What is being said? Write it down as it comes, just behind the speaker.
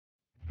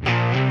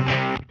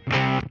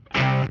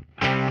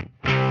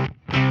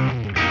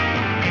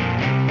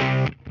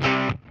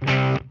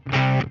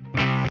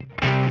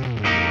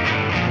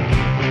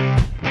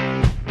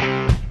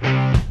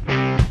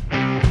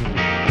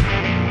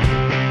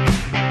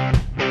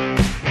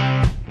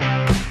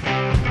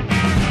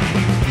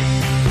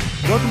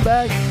Welcome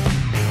back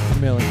to the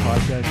Mail-In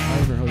Podcast.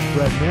 I'm your host,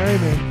 Brett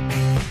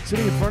Merriman.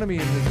 Sitting in front of me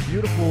in this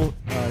beautiful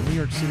New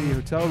York City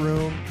hotel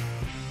room,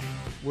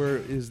 where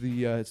is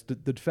it's the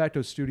de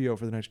facto studio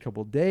for the next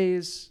couple of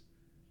days.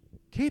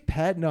 Kate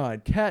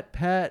Pattenaude, Cat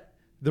Pat,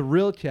 the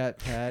real Cat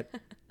Pat,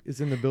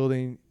 is in the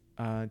building.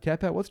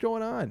 Cat Pat, what's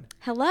going on?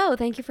 Hello,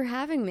 thank you for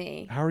having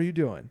me. How are you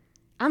doing?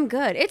 I'm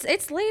good.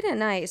 It's late at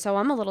night, so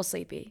I'm a little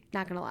sleepy.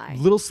 Not gonna lie.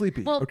 Little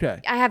sleepy. Well,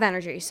 okay. I have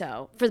energy,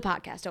 so for the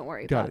podcast, don't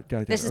worry. Got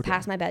it. This is okay.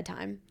 past my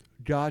bedtime.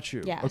 Got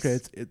you. Yes. Okay.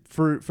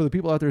 For the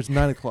people out there, it's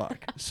 9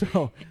 o'clock.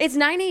 So it's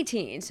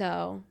 9:18.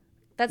 So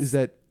that's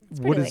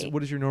what late.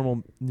 is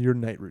your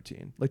night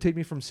routine? Like, take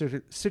me from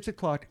 6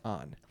 o'clock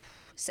on.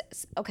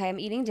 Okay,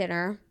 I'm eating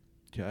dinner.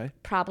 Okay.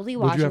 Probably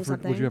watching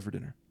something. What'd you have for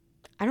dinner?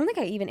 I don't think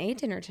I even ate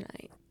dinner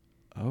tonight.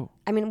 Oh.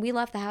 I mean, we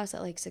left the house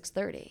at like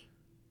 6:30.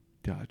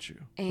 Got you.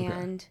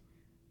 And okay.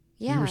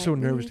 Yeah, you were so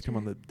nervous to come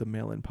on the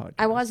Mail-In Podcast.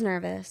 I was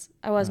nervous.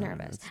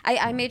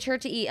 I made sure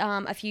to eat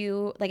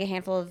a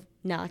handful of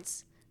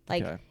nuts.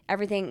 Like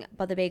everything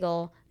but the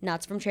bagel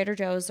nuts from Trader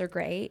Joe's are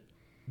great.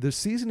 The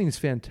seasoning is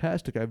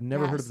fantastic. I've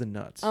never heard of the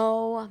nuts.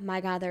 Oh my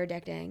God, they're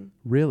addicting.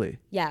 Really?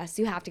 Yes,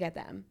 you have to get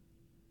them.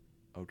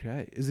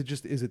 Okay. Is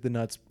it the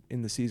nuts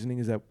in the seasoning?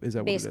 Is that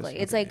basically what it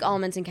is? It's like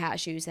almonds and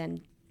cashews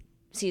and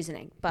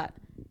seasoning, but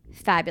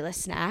fabulous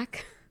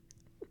snack.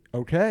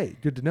 Okay,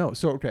 good to know.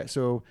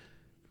 So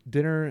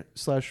dinner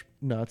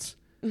 / nuts.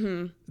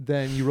 Mm-hmm.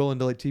 Then you roll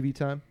into like TV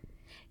time.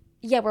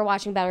 Yeah, we're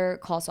watching Better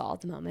Call Saul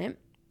at the moment.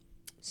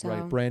 So.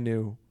 Right, brand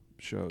new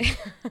shows.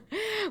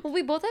 Well,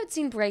 we both had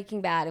seen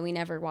Breaking Bad, and we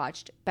never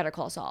watched Better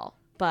Call Saul.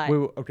 But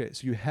wait, okay,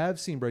 so you have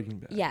seen Breaking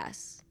Bad.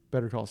 Yes.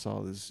 Better Call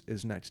Saul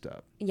is next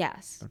up.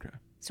 Yes. Okay.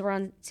 So we're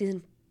on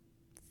season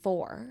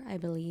 4, I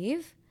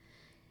believe,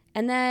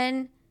 and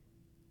then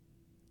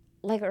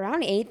like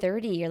around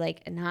 8:30 or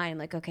like 9,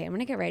 like okay, I'm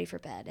gonna get ready for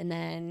bed, and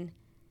then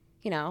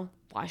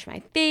wash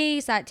my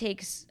face. That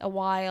takes a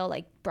while.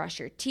 Like brush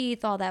your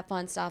teeth, all that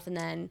fun stuff, and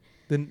then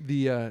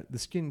the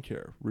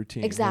skincare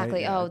routine.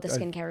 Exactly. Right? Yeah, the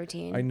skincare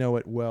routine. I know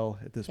it well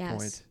at this Yes.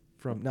 point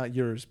from not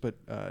yours, but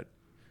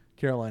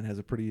Caroline has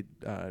a pretty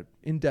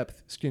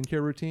in-depth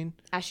skincare routine.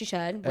 As she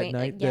should. At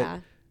night. Yeah.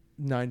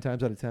 9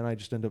 times out of 10, I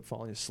just end up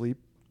falling asleep,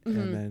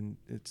 and then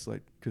it's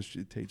like because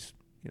it takes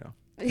 10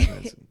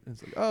 minutes, and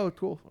it's like, oh,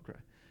 cool, okay.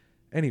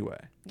 Anyway.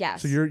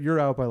 Yes. So you're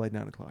out by like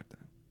 9 o'clock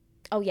then.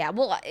 Oh yeah.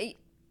 Well,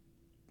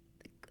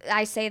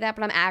 I say that,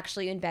 but I'm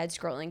actually in bed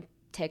scrolling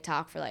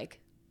TikTok for like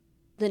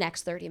the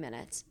next 30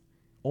 minutes.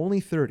 Only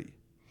 30.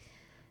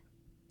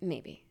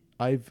 Maybe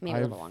Maybe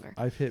a little longer.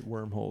 I've hit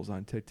wormholes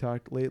on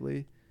TikTok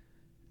lately.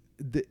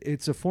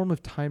 It's a form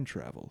of time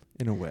travel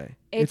in a way.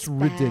 It's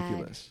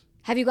ridiculous.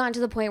 Have you gotten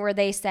to the point where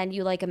they send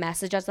you like a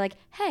message that's like,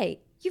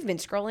 hey, you've been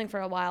scrolling for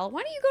a while.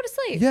 Why don't you go to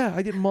sleep? Yeah,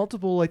 I get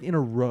multiple like in a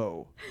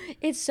row.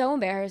 It's so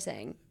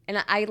embarrassing.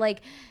 And I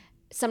like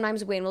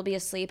sometimes Wayne will be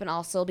asleep and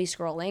I'll still be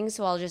scrolling.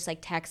 So I'll just like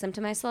text them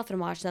to myself and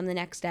watch them the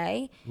next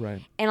day.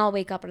 Right. And I'll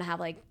wake up and have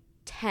like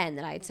 10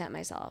 that I had sent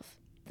myself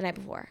the night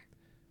before.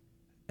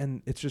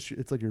 And it's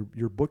like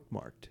you're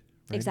bookmarked.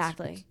 Right?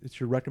 Exactly. It's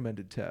your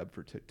recommended tab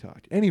for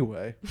TikTok.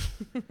 Anyway,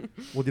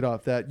 we'll get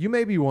off that. You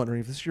may be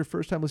wondering if this is your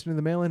first time listening to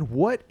the Mail-In,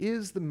 what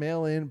is the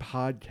Mail-In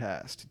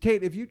Podcast?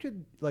 Kate, if you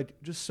could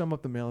like just sum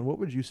up the Mail-In, what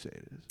would you say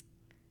it is?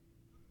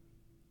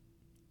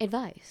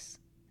 Advice.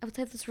 I would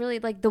say that's really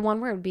like the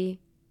one word would be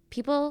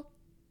people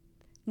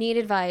need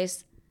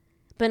advice,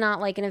 but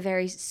not like in a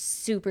very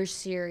super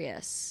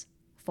serious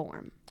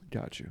form.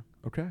 Got you.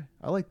 Okay.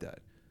 I like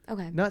that.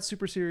 Okay. Not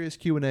super serious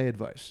Q&A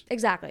advice.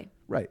 Exactly.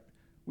 Right.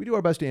 We do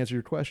our best to answer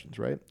your questions,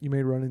 right? You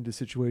may run into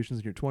situations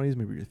in your 20s,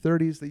 maybe your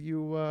 30s that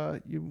you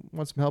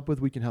want some help with.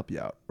 We can help you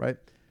out, right?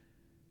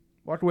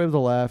 Walk away with a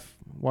laugh.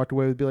 Walk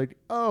away with be like,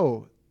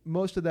 oh,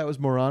 most of that was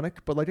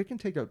moronic, but like I can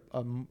take a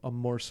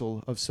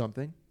morsel of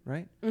something,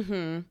 right?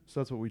 Mm-hmm. So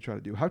that's what we try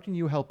to do. How can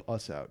you help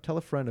us out? Tell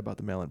a friend about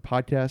the Mail-In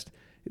Podcast.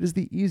 It is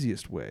the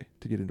easiest way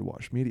to get into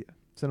Wash Media.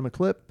 Send them a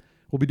clip.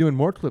 We'll be doing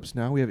more clips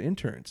now. We have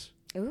interns.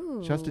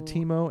 Ooh. Shouts to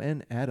Timo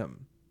and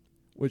Adam,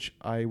 which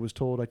I was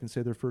told I can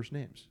say their first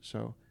names.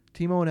 So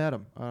Timo and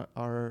Adam are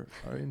our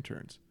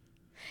interns.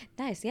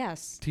 Nice,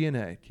 yes.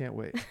 TNA, can't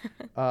wait.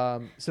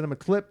 Send them a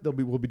clip.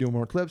 We'll be doing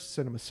more clips.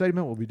 Send them a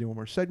segment. We'll be doing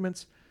more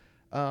segments.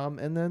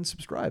 And then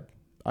subscribe,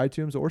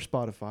 iTunes or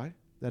Spotify.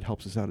 That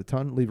helps us out a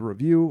ton. Leave a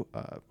review,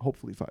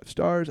 hopefully 5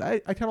 stars. I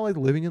kind of like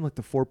living in like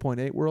the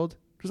 4.8 world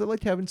because I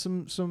like having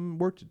some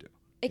work to do.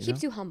 It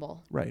keeps you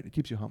humble. Right, it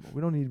keeps you humble.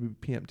 We don't need to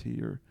be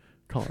PMT or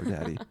Call Her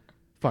Daddy.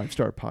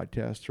 5-star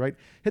podcasts, right?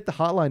 Hit the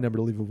hotline number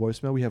to leave a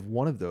voicemail. We have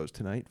one of those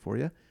tonight for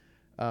you.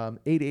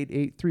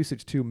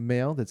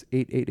 888-362-MAIL. That's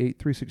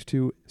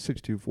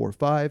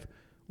 888-362-6245.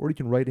 Or you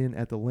can write in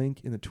at the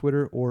link in the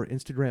Twitter or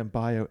Instagram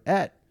bio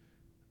at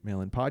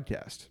Mail-In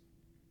Podcast.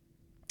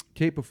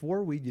 Kate,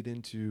 before we get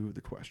into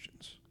the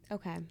questions,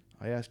 okay,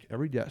 I ask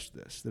every guest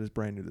this that is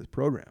brand new to this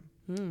program.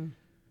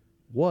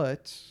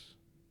 What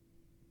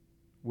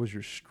was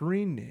your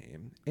screen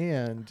name,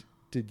 and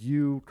did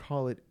you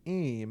call it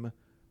AIM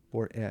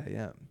or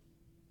AIM?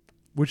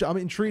 which I'm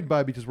intrigued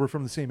by because we're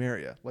from the same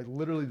area, like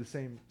literally the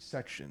same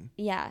section.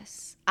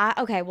 Yes.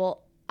 Okay.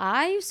 Well,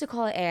 I used to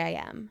call it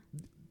AIM.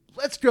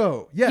 Let's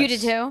go. Yes. You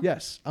did too?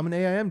 Yes. I'm an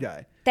AIM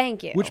guy.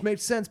 Thank you. Which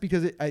makes sense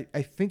because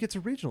I think it's a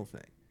regional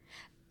thing.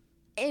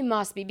 It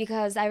must be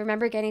because I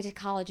remember getting to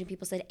college and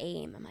people said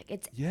AIM. I'm like,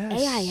 it's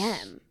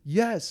AIM.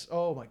 Yes.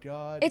 Oh my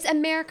God. It's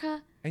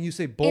America. And you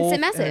say both.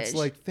 Instant message. And it's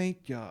like,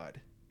 thank God.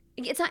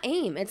 It's not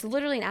AIM. It's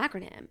literally an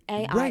acronym.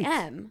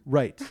 AIM.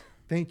 Right.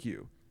 Thank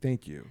you.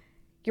 Thank you.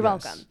 You're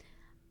welcome.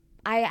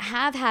 I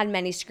have had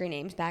many screen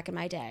names back in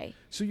my day.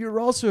 So you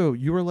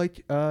were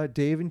like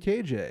Dave and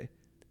KJ.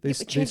 They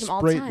changed them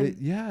all the time.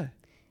 Yeah.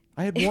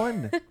 I had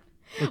one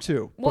or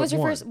two. What was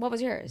your first? What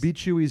was yours? B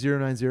Chewy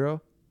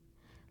 090.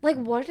 Like,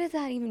 what did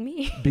that even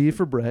mean? B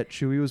for Brett.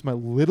 Chewy was my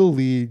little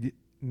league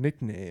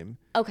nickname.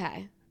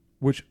 Okay.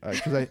 Which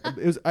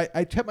because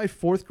I kept my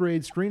 4th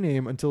grade screen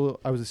name until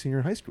I was a senior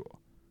in high school.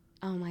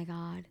 Oh my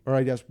God. Or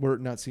I guess we're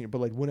not senior,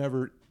 but like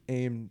whenever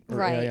AIM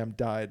or AIM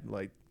died,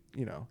 like,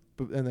 you know,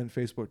 and then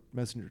Facebook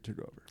Messenger took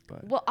over.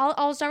 But well,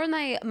 I'll start with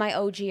my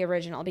OG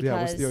original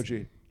because what's the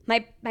OG?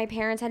 My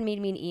parents had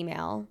made me an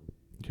email.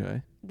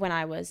 Okay. When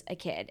I was a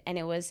kid, and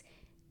it was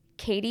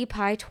Katie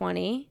Pie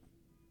 20,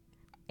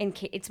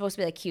 and it's supposed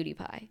to be like Cutie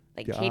Pie,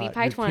 like Katie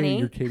Pie 20.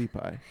 You're Katie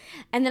Pie.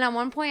 And then at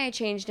one point, I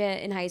changed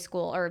it in high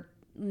school or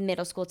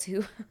middle school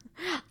to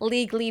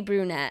Legally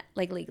Brunette,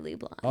 like Legally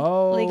Blonde.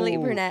 Oh. Legally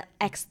Brunette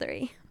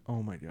X3.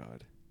 Oh my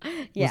God.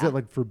 Yeah. Was that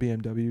like for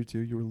BMW too?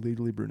 You were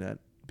Legally Brunette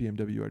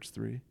BMW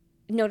X3.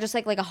 No, just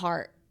like a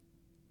heart.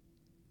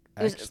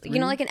 It was, you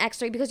know, like an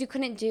X3 because you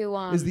couldn't do.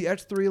 Is the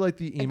X3 like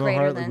the emo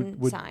greater heart? than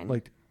Would, sign.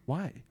 Like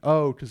why?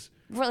 Oh, because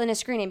in a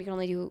screen name you can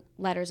only do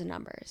letters and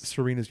numbers.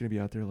 Serena's gonna be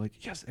out there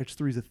like, yes,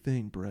 X3 is a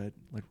thing, Brett.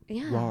 Like,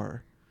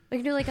 rar. We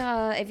can do like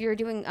if you're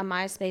doing a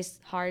MySpace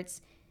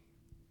hearts,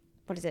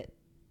 what is it?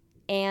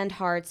 And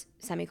hearts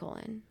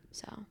semicolon.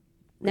 So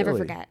never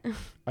forget.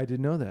 I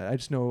didn't know that. I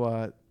just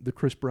know the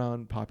Chris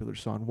Brown popular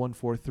song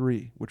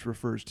 143, which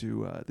refers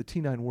to the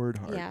T9 word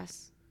heart.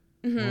 Yes.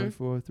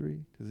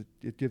 143 because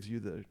it gives you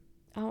the.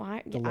 Oh,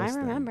 I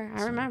remember.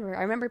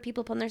 I remember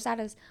people putting their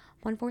status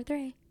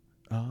 143.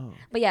 Oh.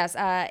 But yes.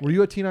 Were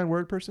you a T9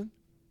 word person?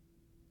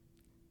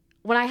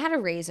 When I had a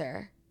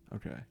Razor.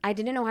 Okay. I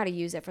didn't know how to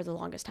use it for the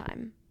longest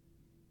time.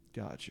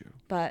 Got you.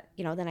 But,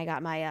 you know, then I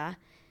got my,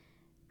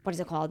 what is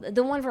it called?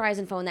 The one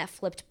Verizon phone that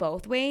flipped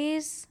both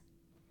ways.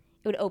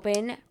 It would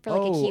open for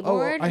like a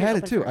keyboard. I had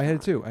it too. I had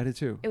it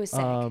too. It was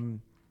sick.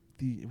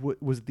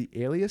 Was it the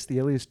Alias? The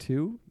Alias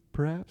 2,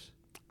 perhaps?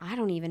 I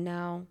don't even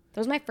know.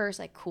 That was my first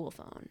like cool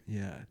phone.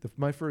 Yeah.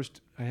 My first,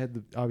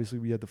 obviously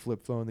we had the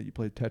flip phone that you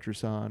played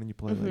Tetris on and you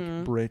played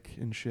like Brick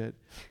and shit.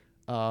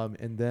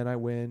 And then I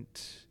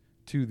went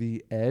to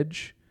the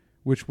Edge,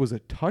 which was a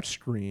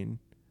touchscreen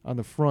on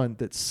the front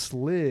that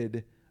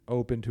slid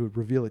open to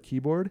reveal a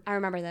keyboard. I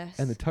remember this.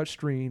 And the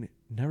touchscreen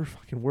never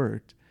fucking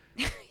worked.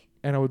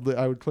 And I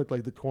would click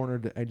like the corner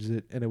to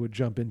exit and it would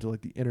jump into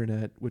like the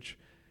internet, which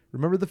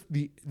remember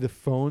the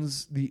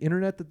phones, the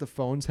internet that the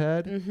phones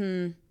had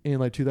in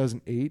like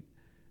 2008,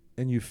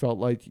 and you felt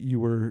like you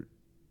were,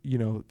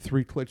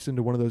 3 clicks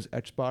into one of those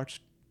Xbox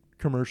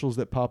commercials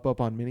that pop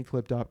up on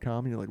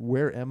miniclip.com and you're like,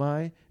 where am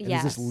I? And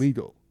is this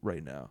legal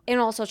right now?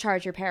 And also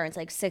charge your parents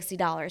like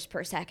 $60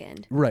 per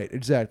second. Right,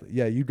 exactly.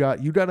 Yeah, you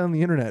got on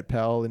the internet,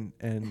 pal,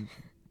 and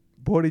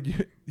boy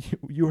did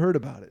you heard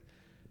about it.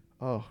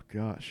 Oh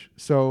gosh.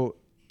 So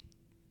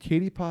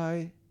Katie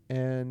Pie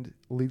and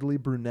Legally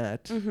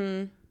Brunette.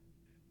 Mm-hmm.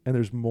 And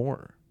there's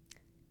more.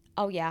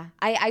 Oh yeah.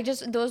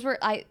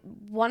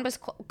 One was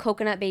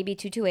Coconut Baby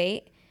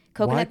 228.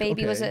 Coconut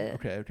Baby was a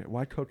Okay.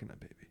 Why Coconut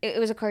Baby? It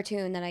was a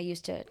cartoon that I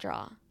used to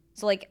draw.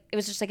 So like it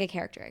was just like a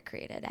character I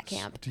created at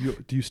camp. Do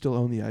you still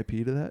own the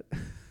IP to that?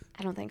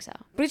 I don't think so.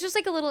 But it's just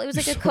like a little. It was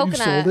like a coconut.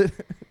 You sold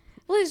it?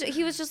 Well,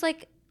 he was just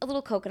like a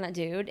little coconut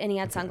dude, and he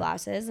had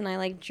sunglasses, and I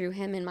like drew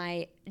him in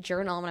my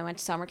journal when I went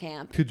to summer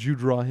camp. Could you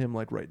draw him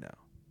like right now?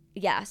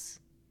 Yes.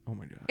 Oh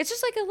my God. It's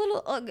just like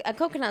a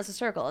coconut's a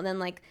circle, and then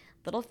like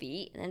little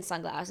feet, and then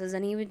sunglasses,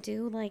 and he would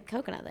do like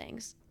coconut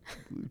things.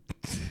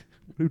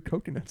 What do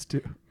coconuts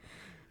do?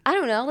 I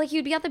don't know. Like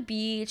he'd be at the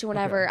beach or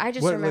whatever. I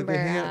just remember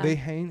like they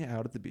hang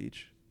out at the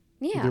beach.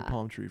 Yeah. With their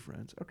palm tree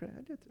friends. Okay,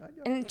 I get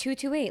And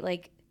 228,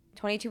 like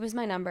 22 was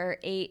my number.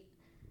 8,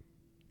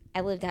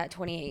 I lived at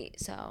 28,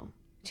 so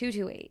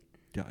 228.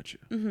 Gotcha.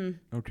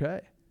 Mm-hmm.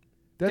 Okay.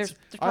 There's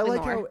I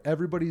like more. how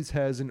everybody's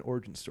has an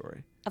origin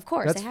story. Of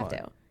course, That's they have fun.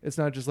 to. It's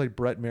not just like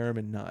Brett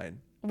Merriman 9.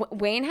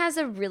 Wayne has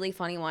a really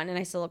funny one, and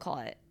I still call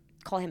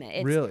him it.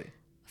 It's really?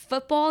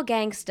 Football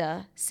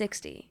Gangsta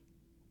 60.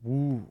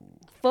 Ooh.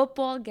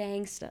 Football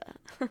Gangsta.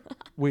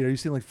 Wait, are you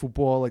saying like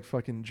football, like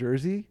fucking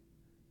Jersey?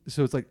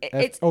 So it's like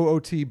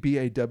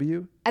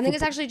FOOTBAW? I think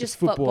it's actually just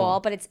football,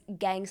 but it's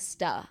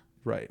gangsta.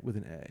 Right, with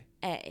an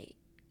A. A.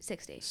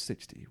 60.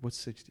 60. What's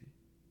 60?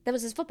 That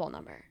was his football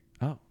number.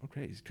 Oh,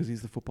 okay. Because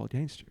he's the football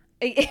gangster.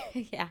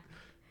 Yeah.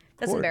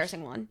 That's an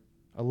embarrassing one.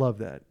 I love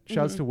that.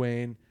 Shouts to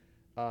Wayne.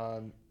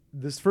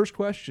 This first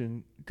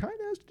question kind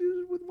of has to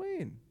do with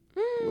Wayne.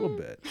 A little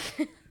bit.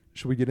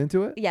 Should we get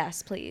into it?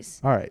 Yes,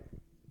 please. All right.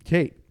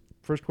 Kate,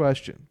 first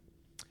question.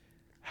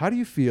 How do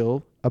you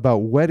feel about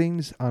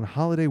weddings on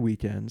holiday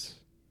weekends?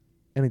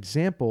 An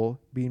example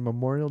being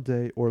Memorial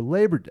Day or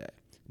Labor Day.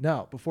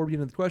 Now, before we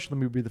get into the question,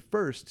 let me be the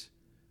first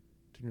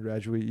to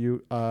congratulate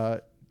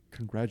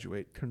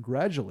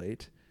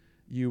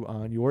you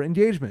on your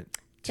engagement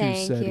to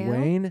Thank said you.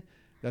 Wayne.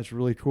 That's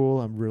really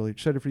cool. I'm really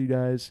excited for you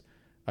guys.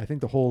 I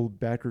think the whole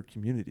Backer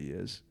community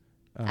is.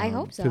 I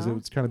hope so. Because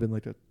it's kind of been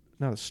like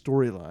not a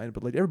storyline,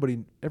 but like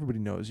everybody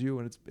knows you,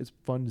 and it's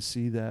fun to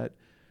see that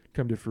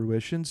come to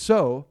fruition.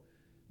 So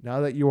now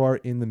that you are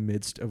in the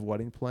midst of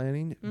wedding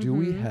planning, do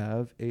we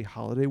have a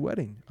holiday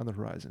wedding on the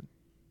horizon?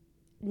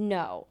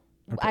 No.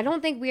 Okay. I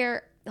don't think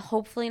we're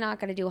hopefully not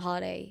going to do a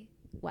holiday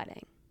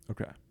wedding.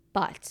 Okay.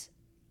 But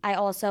I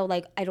also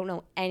I don't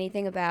know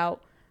anything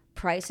about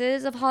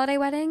prices of holiday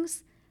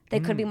weddings. They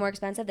could be more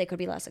expensive. They could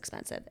be less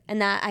expensive.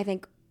 And that I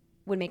think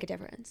would make a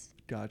difference.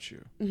 Got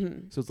you.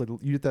 Mm-hmm. So it's like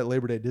you get that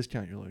Labor Day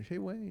discount. You're like, hey,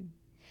 Wayne.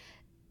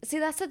 See,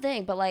 that's the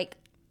thing. But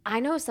I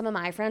know some of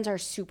my friends are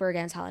super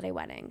against holiday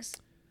weddings.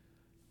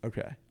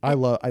 Okay. I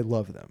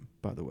love them,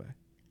 by the way.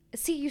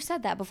 See, you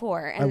said that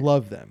before. And I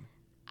love them.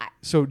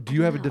 So do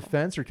you have a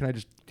defense, or can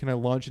I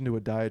launch into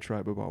a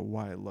diatribe about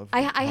why I love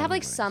them? I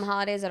have some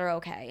holidays that are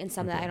okay and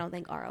some that I don't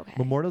think are okay.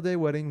 Memorial Day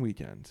wedding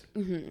weekend.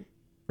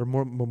 Or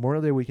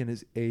Memorial Day weekend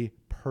is a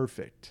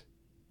perfect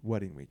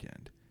wedding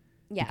weekend.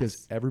 Yes.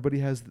 Because everybody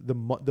has the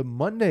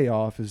Monday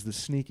off is the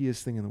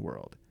sneakiest thing in the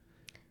world.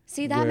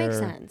 See, that makes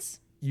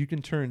sense. You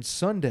can turn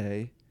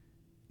Sunday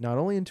not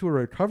only into a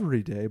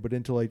recovery day, but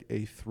into like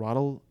a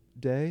throttle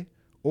day,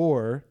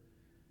 or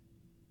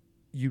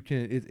you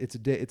can it's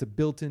a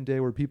built-in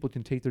day where people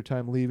can take their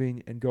time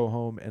leaving and go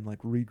home and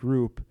like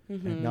regroup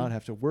and not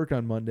have to work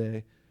on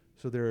Monday,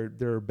 so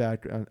they're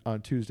back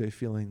on Tuesday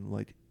feeling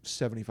like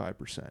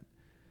 75%.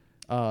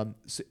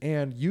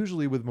 And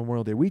usually with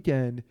Memorial Day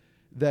weekend,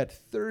 that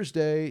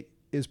Thursday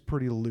is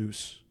pretty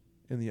loose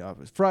in the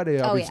office. Friday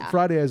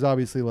is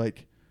obviously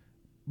like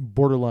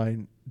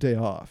borderline day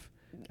off.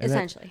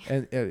 Essentially.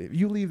 And if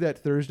you leave that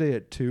Thursday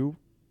at 2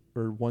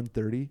 or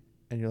 1:30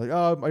 and you're like,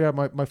 oh, I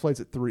got my flight's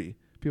at 3.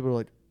 People are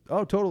like,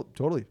 oh,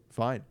 totally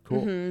fine,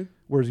 cool.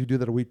 Whereas you do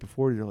that a week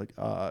before, you're like,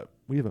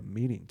 we have a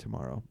meeting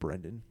tomorrow,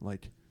 Brendan.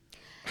 Like,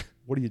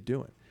 what are you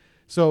doing?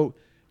 So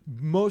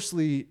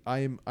mostly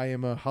I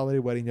am a holiday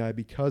wedding guy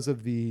because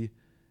of the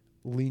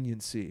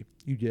leniency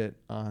you get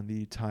on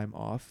the time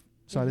off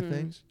side of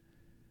things.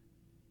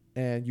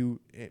 And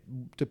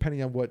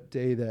depending on what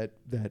day that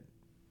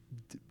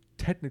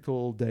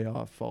technical day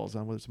off falls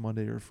on, whether it's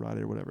Monday or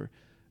Friday or whatever,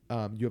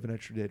 you have an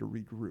extra day to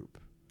regroup.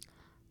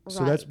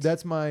 So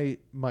that's my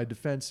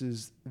defense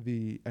is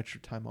the extra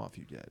time off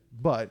you get.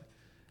 But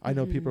I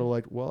know people are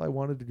like, well, I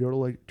wanted to go to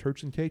like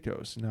Turks and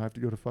Caicos, and now I have to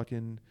go to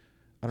fucking,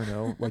 I don't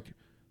know, like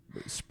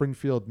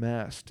Springfield,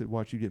 Mass to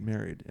watch you get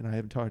married, and I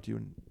haven't talked to you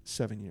in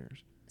 7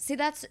 years. See,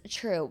 that's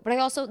true. But I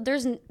also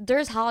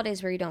there's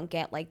holidays where you don't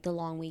get like the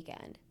long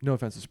weekend. No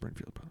offense to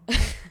Springfield, by the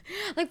way.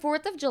 Like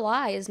 4th of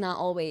July is not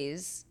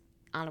always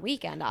on a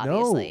weekend,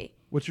 obviously.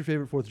 No. What's your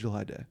favorite 4th of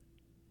July day?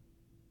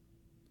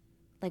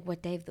 Like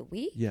what day of the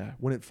week? Yeah,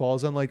 when it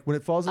falls on like a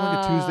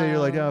Tuesday, you're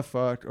like, oh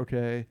fuck,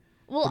 okay.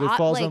 Well, but it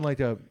falls on like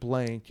a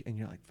blank, and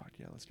you're like, fuck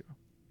yeah, let's go.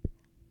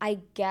 I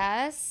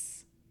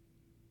guess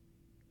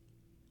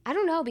I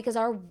don't know, because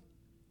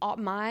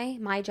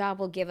my job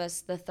will give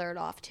us the 3rd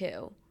off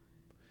too,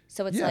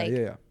 so it's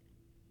yeah.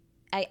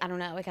 I don't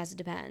know. I guess it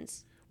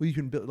depends. Well, you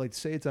can build like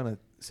say it's on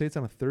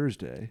a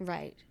Thursday,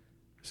 right?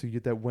 So you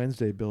get that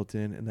Wednesday built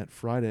in, and that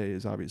Friday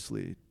is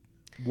obviously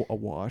a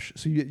wash.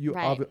 So you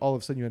right. all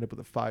of a sudden you end up with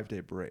a 5-day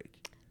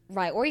break.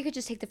 Right, or you could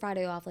just take the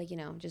Friday off, like,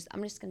 I'm just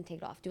gonna take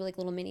it off, do like a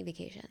little mini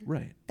vacation.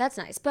 Right. That's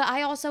nice. But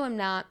I also am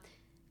not.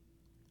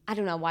 I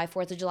don't know why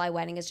 4th of July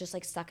wedding is just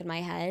like stuck in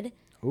my head.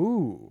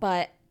 Ooh.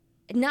 But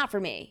not for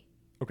me.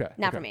 Okay.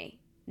 Not for me.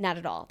 Not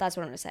at all. That's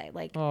what I'm gonna say.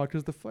 Like. Oh,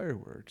 because the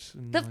fireworks.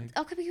 And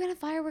okay, but you can have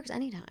fireworks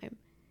anytime.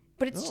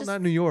 But it's just not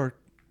in New York.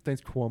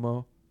 Thanks,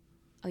 Cuomo.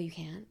 Oh, you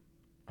can't?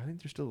 I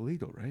think they're still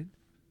illegal, right?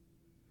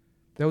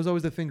 That was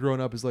always the thing growing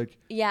up, is like,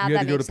 yeah, you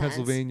had to go to sense.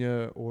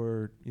 Pennsylvania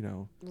or,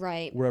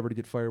 right, wherever to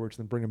get fireworks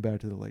and then bring them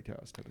back to the lake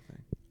house type of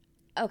thing.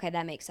 Okay,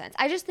 that makes sense.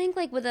 I just think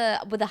like with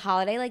a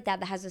holiday like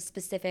that has a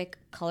specific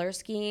color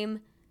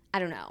scheme, I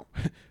don't know.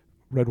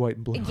 Red, white,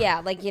 and blue. Yeah,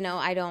 like,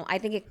 I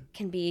think it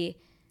can be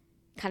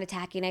kind of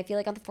tacky. And I feel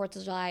like on the 4th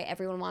of July,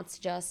 everyone wants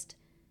to just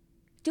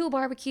do a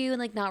barbecue and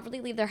like not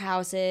really leave their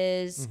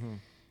houses. Mm-hmm.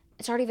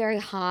 It's already very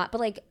hot, but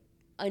like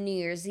a New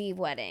Year's Eve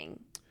wedding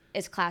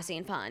is classy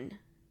and fun.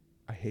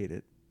 I hate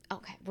it.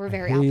 Okay, we're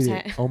very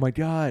opposite. Oh my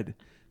God.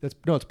 It's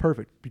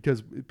perfect,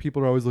 because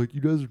people are always like,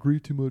 you guys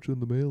agree too much on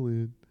the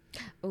mail-in.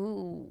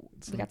 Ooh,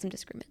 we got some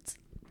disagreements.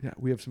 Yeah,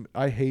 we have some.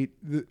 I hate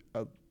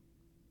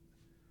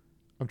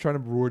I'm trying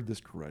to word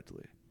this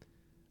correctly.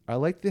 I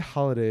like the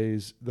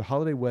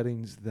holiday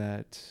weddings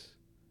that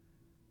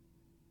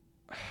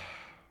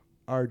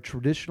are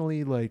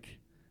traditionally like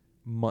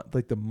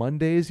the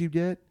Mondays you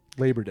get,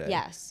 Labor Day,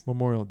 yes,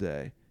 Memorial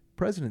Day,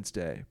 President's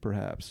Day,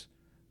 perhaps,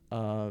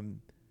 and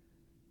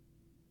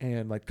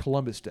like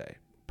Columbus Day,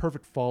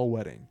 perfect fall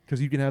wedding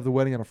because you can have the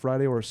wedding on a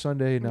Friday or a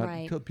Sunday. And not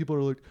Right. people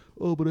are like,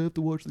 oh, but I have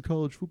to watch the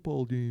college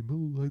football game.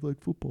 Oh, I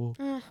like football.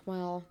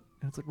 Well,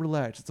 And it's like,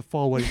 relax. It's a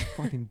fall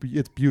wedding.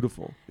 It's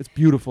beautiful. It's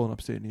beautiful in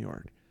upstate New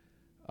York.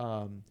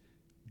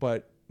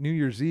 But New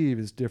Year's Eve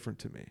is different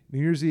to me. New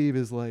Year's Eve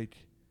is like,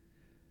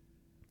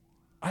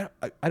 I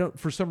don't,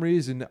 for some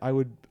reason, I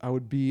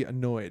would be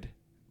annoyed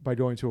by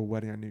going to a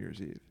wedding on New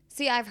Year's Eve.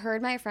 see, I've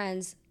heard my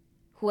friends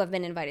who have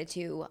been invited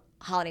to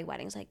holiday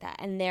weddings like that,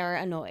 and they're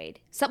annoyed.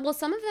 Some of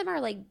them are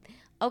like,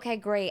 okay,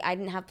 great, I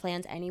didn't have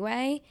plans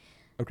anyway.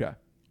 Okay.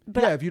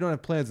 But yeah, if you don't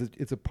have plans,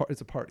 it's a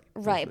party.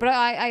 Right, but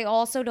I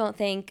also don't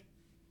think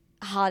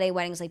holiday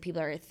weddings like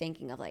people are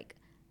thinking of like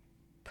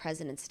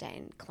President's Day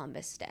and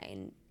Columbus Day,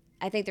 and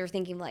I think they're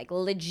thinking like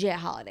legit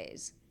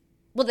holidays.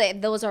 Well,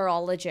 those are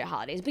all legit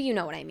holidays, but you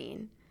know what I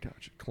mean.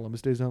 Gotcha.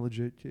 Columbus Day's not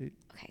legit, Kate.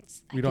 Okay,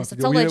 I guess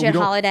it's a legit we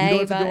don't holiday, have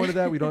to but go into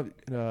that. We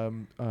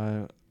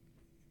don't.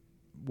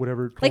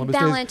 Whatever like Columbus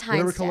Valentine's Day,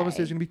 whatever Day. Columbus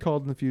Day is going to be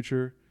called in the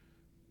future.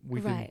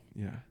 We Right.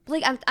 can, yeah.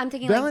 Like I'm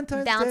thinking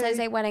Valentine's like Valentine's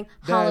Day wedding,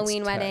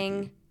 Halloween tacky.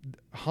 wedding.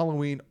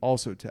 Halloween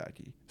also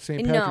tacky.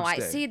 St. No, Patrick's I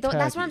Day, see. That's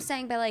what I'm tacky.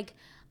 saying. By like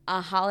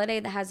a holiday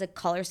that has a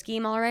color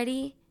scheme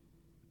already,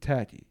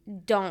 Tacky.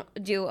 don't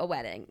do a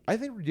wedding. I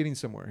think we're getting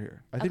somewhere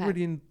here. I think Okay. we're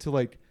getting to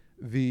like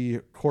the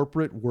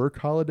corporate work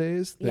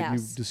holidays that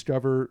Yes. you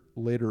discover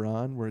later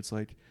on, where it's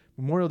like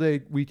Memorial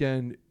Day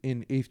weekend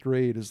in 8th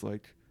grade is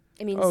like,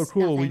 It means oh,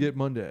 cool, we nothing. get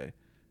Monday.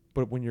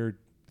 But when you're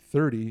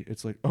 30,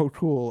 it's like, oh,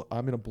 cool,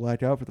 I'm going to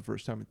black out for the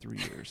first time in 3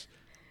 years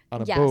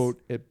on a Yes.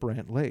 boat at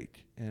Brant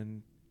Lake.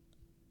 And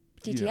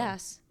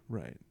DTS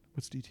right.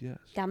 What's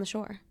DTS? down the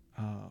shore,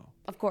 Oh,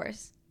 of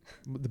course.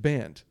 the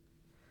band.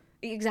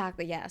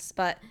 Exactly. Yes,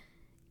 but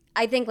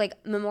I think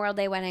like Memorial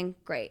Day wedding,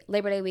 great.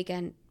 Labor Day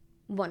weekend,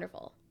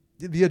 wonderful.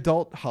 The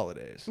adult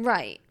holidays,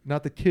 Right.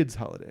 not the kids'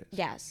 holidays.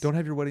 Yes. Don't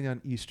have your wedding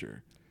on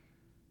Easter.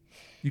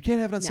 You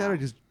can't have it on No.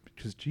 Saturday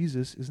because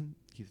Jesus isn't,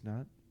 he's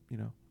not, you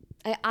know.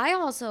 I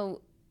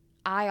also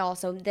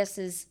this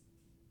is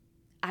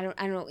I don't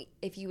know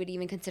if you would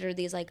even consider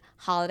these like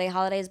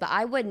holidays, but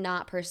I would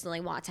not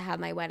personally want to have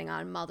my wedding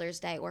on Mother's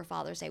Day or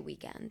Father's Day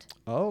weekend.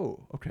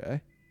 Oh,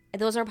 okay.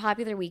 Those are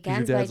popular 'Cause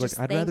weekends. your But I dad's just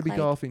like, I'd think, rather be like,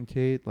 golfing,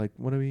 Kate. Like,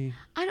 what do we?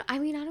 I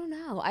don't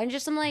know.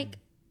 I'm like,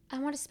 I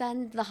want to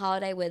spend the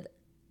holiday with,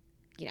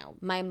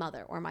 my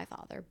mother or my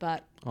father,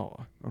 but Oh,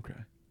 okay.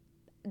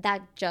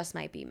 that just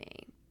might be me.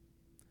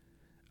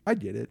 I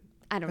get it.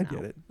 I don't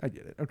know. I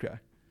get it. Okay.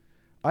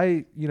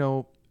 I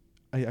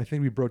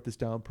think we broke this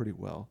down pretty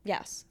well.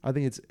 Yes. I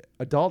think it's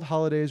adult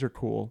holidays are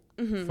cool,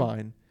 Mm-hmm.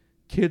 fine.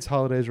 Kids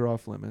holidays are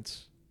off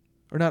limits,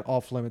 or not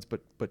off limits,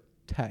 but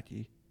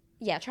tacky.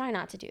 Yeah, try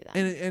not to do that.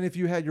 And if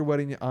you had your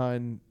wedding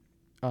on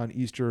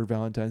Easter or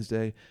Valentine's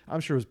Day, I'm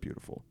sure it was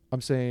beautiful.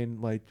 I'm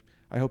saying, like,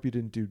 I hope you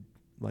didn't do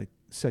like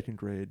second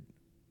grade,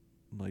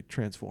 like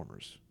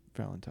Transformers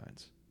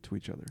Valentines to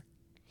each other.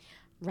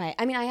 Right.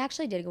 I mean, I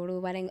actually did go to a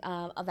wedding,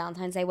 a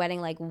Valentine's Day wedding,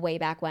 like way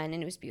back when,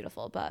 and it was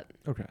beautiful. But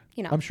Okay.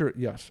 You know. I'm sure.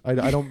 Yes. I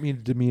don't mean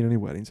to demean any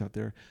weddings out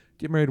there.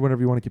 Get married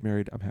whenever you want to get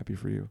married. I'm happy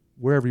for you.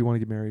 Wherever you want to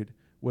get married,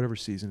 whatever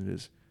season it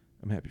is,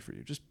 I'm happy for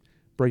you. Just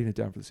breaking it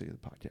down for the sake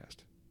of the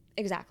podcast.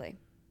 exactly.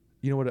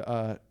 You know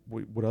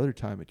what other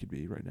time it could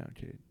be right now,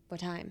 Kate? What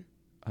time?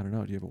 I don't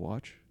know. Do you have a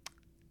watch?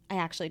 I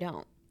actually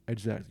don't.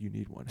 Exactly. You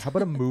need one. How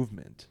about a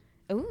movement?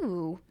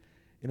 Ooh.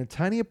 In a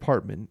tiny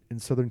apartment in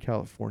Southern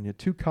California,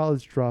 2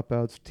 college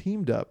dropouts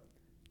teamed up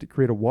to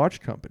create a watch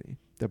company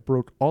that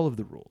broke all of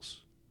the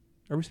rules.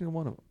 Every single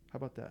one of them. How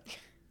about that?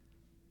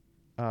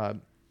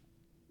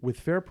 With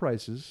fair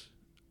prices,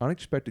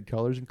 unexpected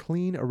colors, and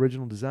clean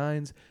original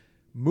designs,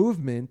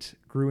 Movement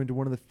grew into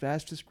one of the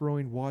fastest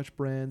growing watch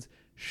brands,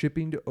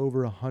 shipping to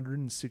over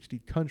 160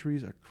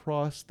 countries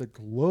across the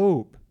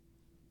globe.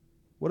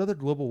 What other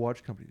global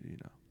watch company do you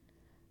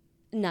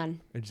know?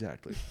 None.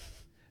 Exactly.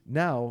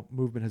 Now,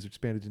 Movement has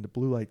expanded into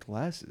blue light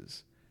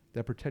glasses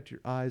that protect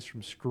your eyes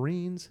from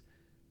screens,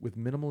 with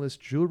minimalist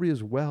jewelry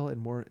as well,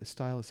 and more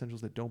style essentials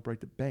that don't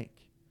break the bank.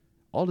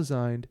 All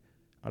designed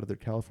out of their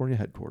California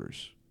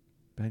headquarters.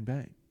 Bang,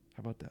 bang.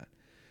 How about that?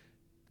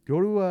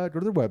 Go to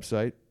their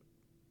website.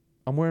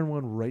 I'm wearing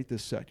one right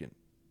this second.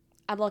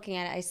 I'm looking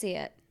at it. I see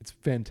it. It's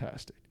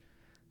fantastic.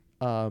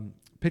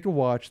 Pick a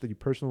watch that you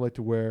personally like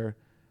to wear,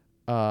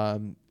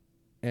 and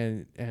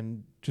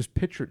just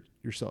picture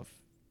yourself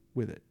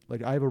with it.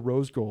 Like, I have a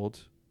rose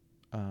gold,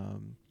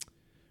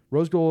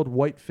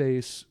 white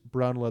face,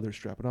 brown leather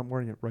strap, and I'm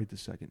wearing it right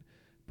this second.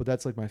 But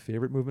that's like my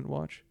favorite Movement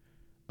watch.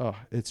 Oh,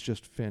 it's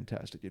just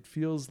fantastic. It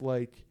feels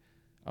like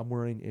I'm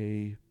wearing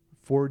a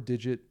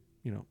 4-digit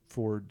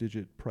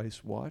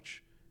price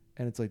watch,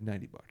 and it's like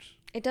 $90.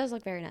 It does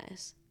look very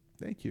nice.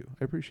 Thank you.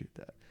 I appreciate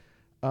that.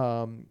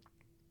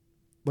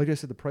 Like I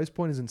said, the price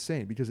point is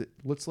insane because it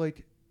looks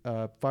like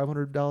a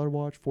 $500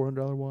 watch,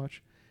 $400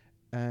 watch,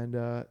 and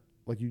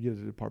like you get at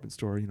a department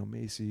store,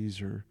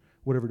 Macy's or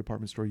whatever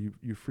department store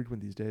you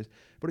frequent these days.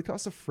 But it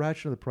costs a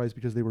fraction of the price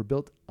because they were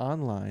built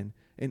online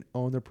and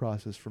own their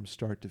process from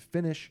start to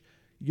finish.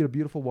 You get a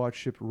beautiful watch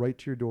shipped right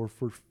to your door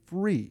for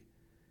free.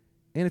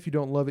 And if you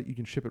don't love it, you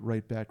can ship it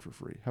right back for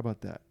free. How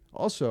about that?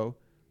 Also,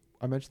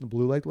 I mentioned the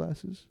blue light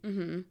glasses.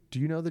 Mm-hmm. Do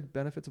you know the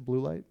benefits of blue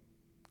light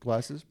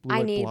glasses? Blue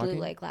light need blocking? blue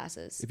light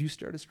glasses. If you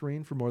stare at a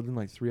screen for more than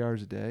like 3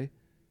 hours a day,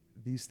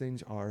 these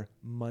things are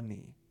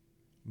money.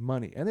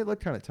 And they look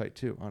kind of tight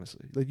too,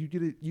 honestly. Like you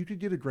could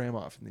get $1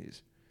 off in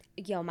these.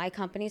 Yo, my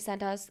company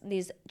sent us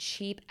these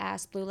cheap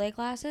ass blue light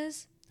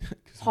glasses.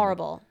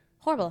 Horrible.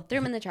 Threw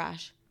them in the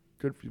trash.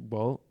 Good for you.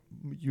 Well,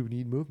 you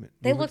need movement.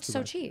 They looked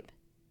so cheap.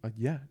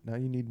 Yeah, now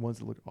you need ones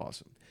that look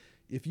awesome.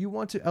 If you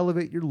want to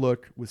elevate your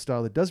look with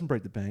style that doesn't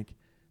break the bank,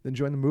 then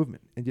join the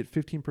movement and get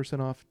 15%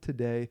 off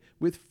today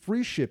with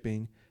free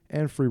shipping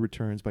and free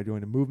returns by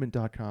going to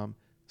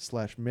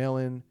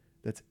movement.com/mailin.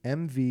 That's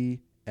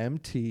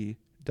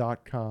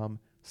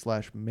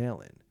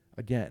mvmt.com/mailin.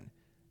 Again,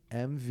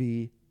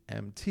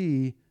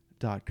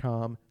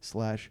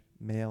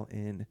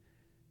 mvmt.com/mailin.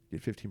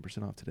 Get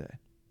 15% off today.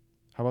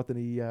 How about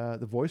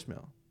the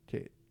voicemail,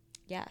 Kate?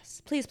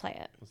 Yes, please play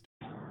it.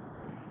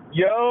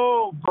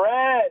 Yo,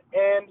 Brett,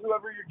 and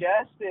whoever your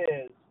guest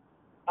is.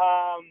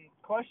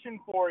 Question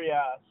for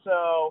you.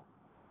 So,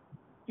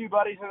 a few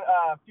buddies and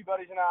I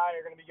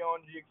are going to be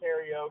going to do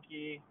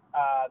karaoke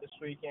this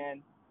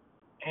weekend,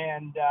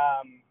 and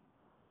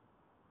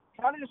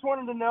kind of just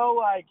wanted to know,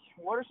 like,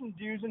 what are some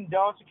do's and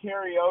don'ts of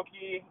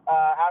karaoke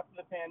after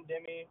the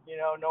pandemic? You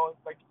know,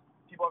 like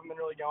people haven't been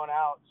really going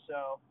out,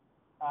 so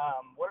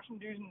what are some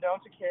do's and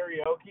don'ts of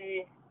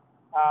karaoke?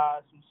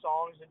 Some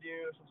songs to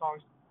do, some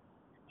songs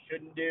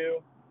shouldn't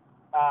do.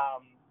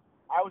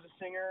 I was a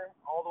singer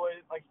all the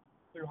way like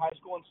through high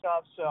school and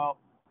stuff, so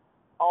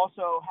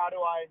also how do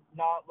I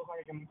not look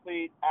like a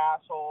complete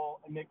asshole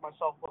and make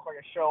myself look like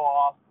a show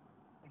off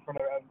in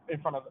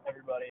front of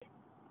everybody?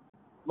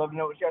 Love to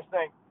know what you guys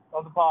think.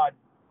 Love the pod.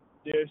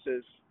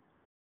 Deuces.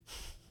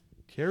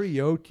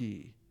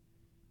 Karaoke.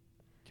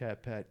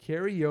 Cat Pat.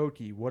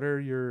 Karaoke. What are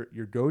your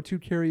go-to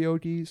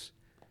karaokes?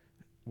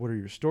 What are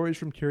your stories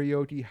from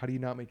karaoke? How do you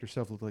not make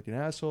yourself look like an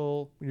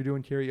asshole when you're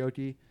doing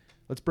karaoke?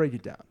 Let's break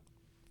it down.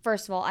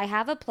 First of all, I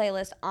have a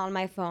playlist on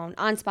my phone,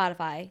 on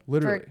Spotify,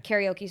 Literally. for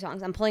karaoke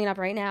songs. I'm pulling it up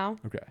right now.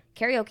 Okay.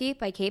 Karaoke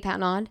by Kate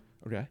Pattenaude.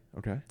 Okay.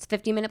 It's a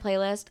 15-minute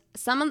playlist.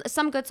 Some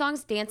good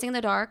songs. Dancing in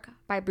the Dark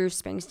by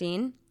Bruce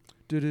Springsteen.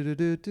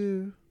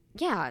 Do.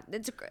 Yeah,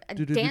 it's a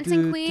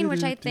Dancing Queen,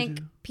 which I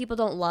think people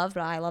don't love,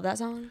 but I love that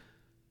song.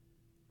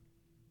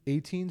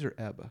 18s or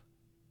ABBA?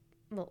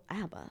 Well,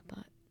 ABBA,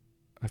 but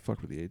I fuck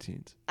with the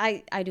 18s.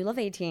 I do love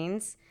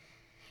 18s.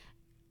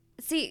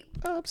 See,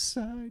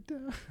 Upside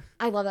Down.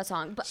 I love that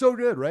song, but So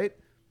good, right?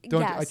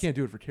 Yes. I can't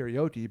do it for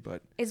karaoke,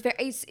 but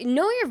it's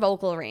know your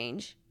vocal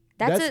range.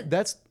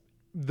 That's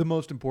the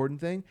most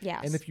important thing.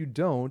 Yes. And if you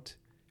don't,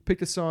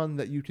 pick a song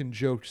that you can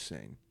joke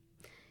sing.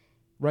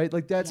 Right?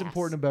 Like that's Yes.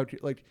 important about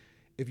like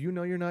if you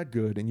know you're not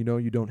good and you know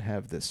you don't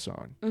have this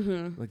song.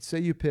 Mm-hmm. Like say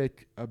you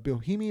pick a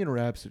Bohemian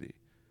Rhapsody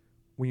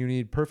when you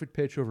need perfect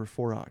pitch over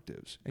 4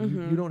 octaves and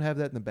you don't have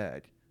that in the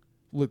bag.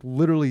 Look,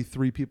 literally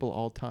 3 people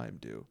all time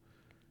do.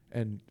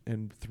 And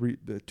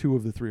 2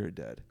 of the 3 are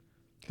dead.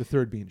 The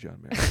third being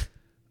John Mayer.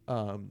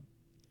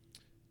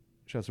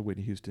 Shouts to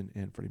Whitney Houston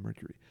and Freddie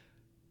Mercury.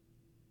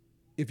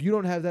 If you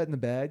don't have that in the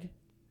bag,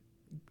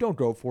 don't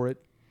go for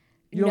it.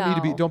 You don't need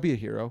to be. Don't be a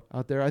hero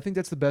out there. I think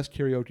that's the best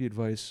karaoke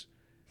advice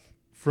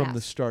from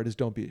the start: is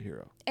don't be a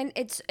hero. And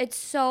it's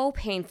so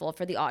painful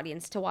for the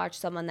audience to watch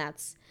someone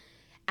that's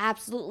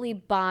absolutely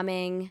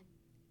bombing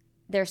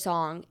their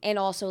song and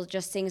also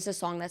just sings a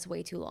song that's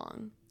way too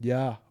long.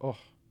 Yeah. Oh,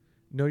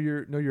 know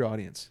your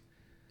audience.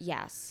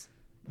 Yes.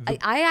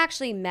 I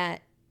actually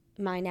met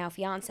my now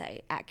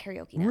fiance at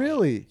karaoke night.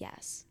 Really?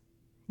 Yes.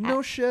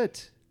 No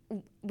shit.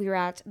 We were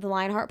at the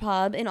Lionheart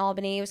Pub in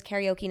Albany. It was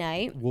karaoke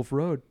night. Wolf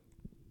Road.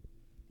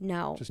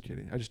 No. Just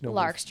kidding. I just know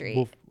Lark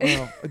Street.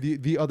 Well,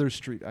 the other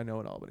street I know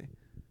in Albany.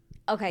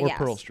 Okay, or yes.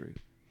 Pearl Street.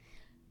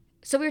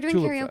 So we were doing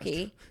Tulip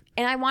karaoke, Fest.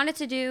 and I wanted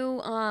to do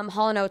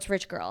Hall & Oates'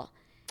 Rich Girl.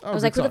 Oh, I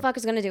was good like, who the song. fuck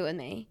is going to do it with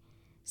me?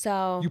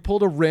 So You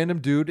pulled a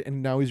random dude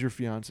and now he's your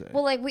fiance.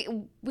 well, like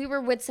we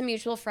were with some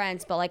mutual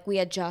friends, but like we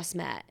had just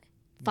met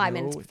 5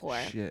 minutes before.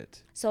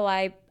 Shit. So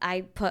I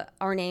put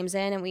our names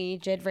in and we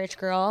did Rich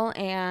Girl,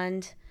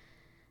 and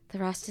the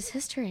rest is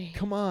history.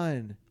 Come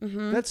on.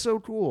 That's so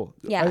cool.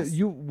 Yes.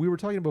 We were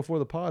talking before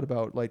the pod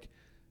about like,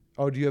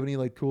 oh, do you have any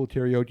like cool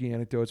karaoke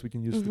anecdotes we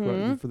can use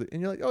for the?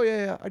 And you're like, oh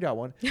yeah, I got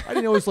one. I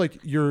didn't know it was like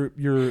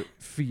your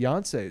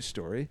fiance's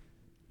story.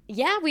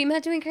 Yeah, we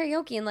met doing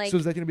karaoke and like. So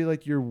is that gonna be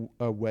like your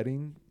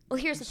wedding? Well,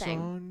 here's the thing.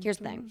 song Here's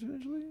the thing.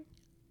 essentially?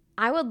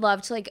 I would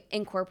love to like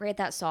incorporate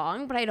that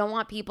song, but I don't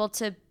want people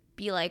to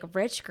be like,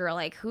 Rich Girl.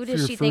 Like, who For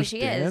does your she think first she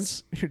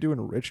dance, is? You're doing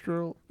a rich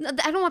girl. No,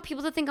 I don't want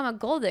people to think I'm a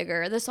gold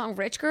digger. The song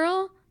Rich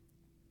Girl.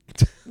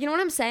 You know what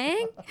I'm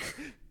saying?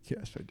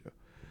 Yes, I do.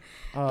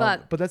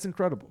 But that's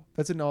incredible.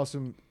 That's an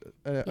awesome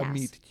a Yes.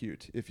 meet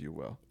cute, if you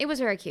will. It was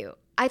very cute.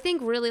 I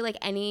think really like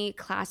any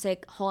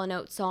classic Hall &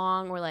 Oates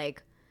song or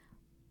like,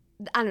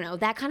 I don't know,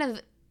 that kind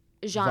of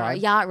genre,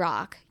 Vibe? yacht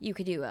rock, you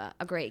could do a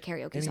great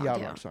karaoke Any song yacht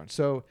too. rock song.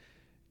 So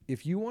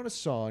if you want a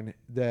song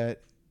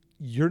that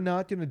you're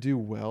not going to do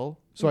well,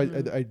 so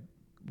Mm-hmm.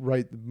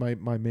 right.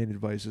 My main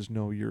advice is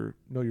know your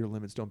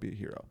limits. Don't be a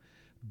hero.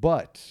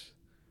 But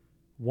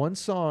one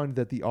song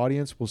that the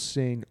audience will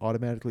sing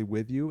automatically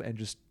with you and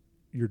just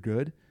you're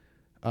good.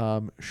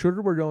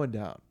 Sugar We're Going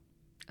Down.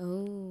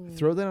 Oh.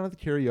 Throw that on at the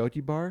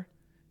karaoke bar,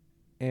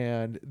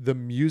 and the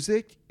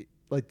music,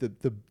 like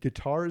the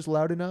guitar is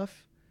loud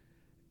enough,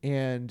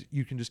 and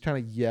you can just kind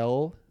of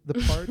yell the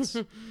parts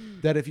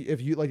that if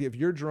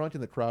you're drunk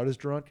and the crowd is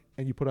drunk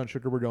and you put on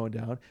Sugar We're Going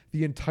Down,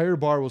 the entire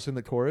bar will sing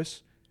the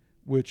chorus,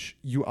 which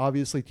you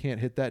obviously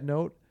can't hit that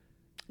note.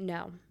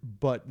 No.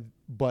 But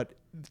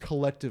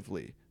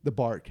collectively the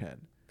bar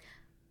can.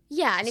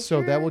 Yeah, and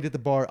so that will get the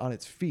bar on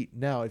its feet.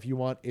 Now, if you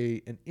want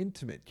an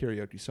intimate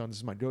karaoke song, this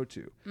is my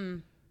go-to.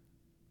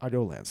 I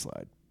go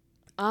Landslide.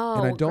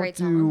 Oh, and great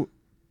song.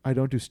 I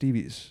don't do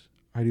Stevie's.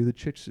 I do the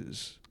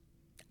Chicks'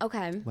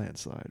 Okay.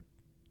 Landslide.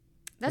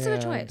 That's a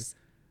good choice.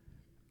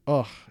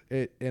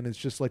 And it's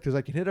just like, because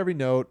I can hit every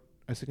note.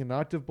 I sing an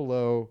octave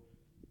below.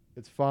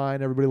 It's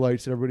fine. Everybody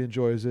likes it. Everybody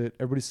enjoys it.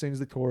 Everybody sings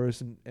the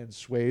chorus and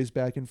sways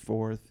back and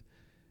forth.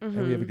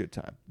 And we have a good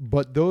time.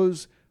 But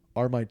those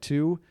are my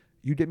two.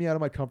 You get me out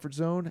of my comfort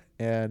zone,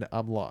 and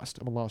I'm lost.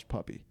 I'm a lost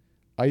puppy.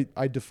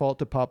 I default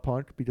to pop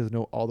punk because I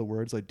know all the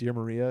words, like Dear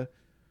Maria.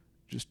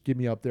 Just get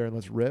me up there and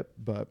let's rip.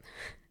 But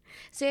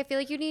so I feel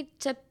like you need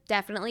to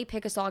definitely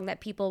pick a song that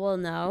people will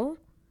know.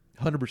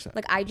 100%.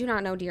 Like, I do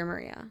not know Dear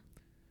Maria.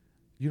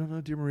 You don't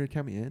know Dear Maria,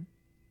 Count Me In?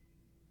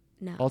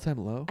 No. All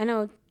Time Low? I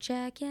know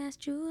Jackass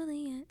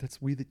Juliet.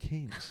 That's We the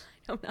Kings.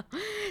 I don't know.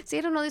 See,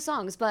 I don't know these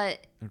songs,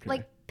 but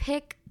like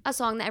pick a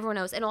song that everyone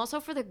knows. And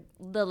also for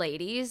the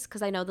ladies,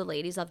 because I know the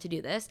ladies love to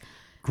do this.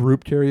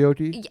 Group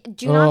karaoke?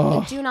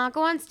 Do not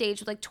go on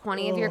stage with like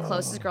 20 of your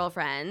closest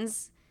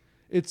girlfriends.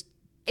 It's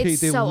Kate,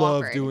 they so love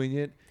awkward. doing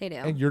it. They do.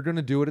 And you're going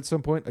to do it at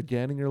some point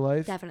again in your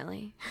life.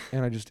 Definitely.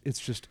 And it's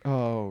just,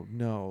 oh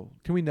no.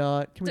 Can we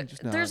not? Can we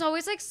just not? There's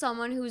always like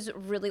someone who's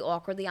really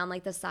awkwardly on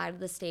like the side of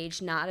the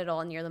stage, not at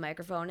all near the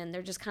microphone. And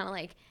they're just kind of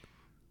like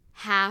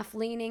half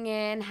leaning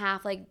in,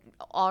 half like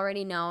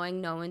already knowing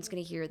no one's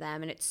going to hear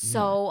them. And it's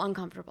so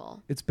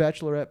uncomfortable. It's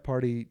bachelorette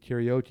party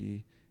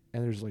karaoke.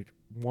 And there's like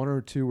one or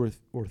two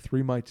or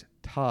three mics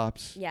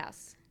tops.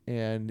 Yes.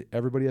 And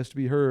everybody has to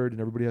be heard and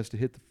everybody has to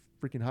hit the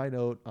freaking high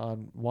note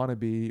on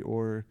Wannabe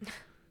or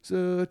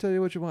so I tell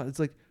you what you want. It's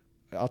like,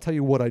 I'll tell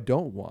you what I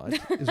don't want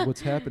is what's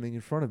happening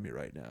in front of me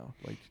right now.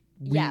 Like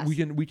we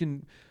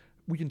can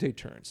take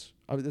turns.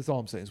 That's all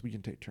I'm saying is we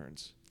can take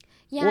turns.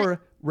 Yeah.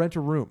 Or rent a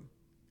room.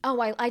 Oh,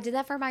 I did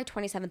that for my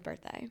 27th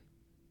birthday.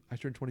 I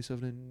turned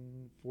 27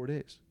 in 4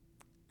 days.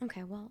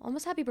 Okay, well,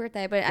 almost happy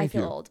birthday, but I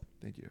feel old.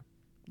 Thank you.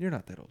 You're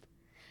not that old.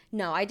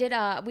 No, I did.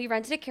 We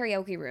rented a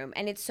karaoke room,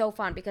 and it's so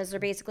fun because they're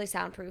basically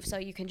soundproof, so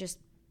you can just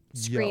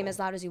scream as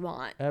loud as you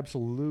want.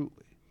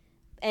 Absolutely.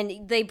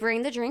 And they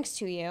bring the drinks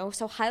to you,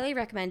 so highly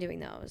recommend doing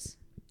those.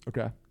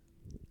 Okay.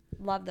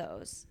 Love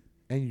those.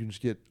 And you can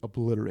just get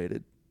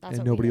obliterated, That's and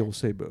what nobody we did. will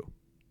say boo.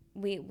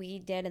 We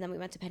did, and then we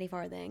went to Penny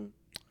Farthing.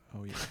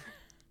 Oh yeah.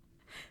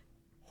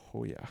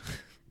 Oh yeah.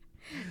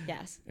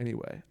 Yes.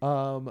 Anyway,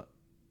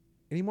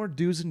 any more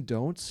do's and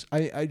don'ts?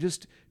 I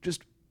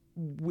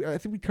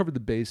think we covered the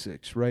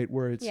basics, right?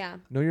 Where it's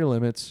know your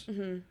limits.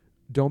 Mm-hmm.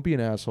 Don't be an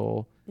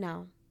asshole.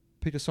 No.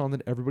 Pick a song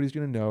that everybody's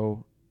gonna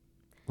know.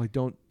 Like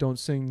don't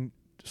sing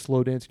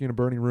Slow Dancing in a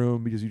Burning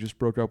Room because you just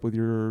broke up with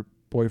your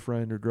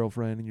boyfriend or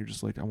girlfriend and you're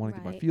just like, I want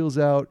to get my feels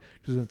out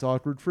because it's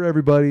awkward for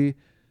everybody.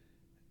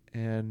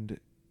 And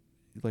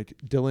like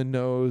Dylan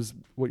knows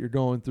what you're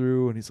going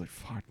through and he's like,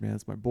 fuck man,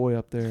 it's my boy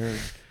up there.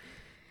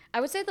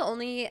 I would say the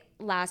only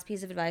last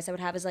piece of advice I would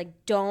have is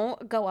like,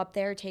 don't go up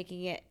there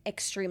taking it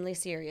extremely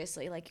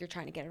seriously, like you're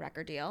trying to get a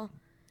record deal.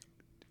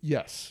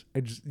 Yes.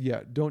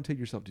 Don't take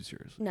yourself too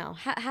seriously. No,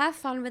 have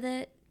fun with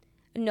it.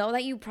 Know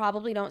that you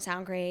probably don't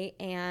sound great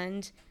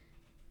and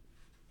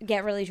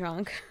get really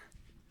drunk.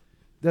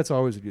 That's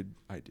always a good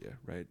idea,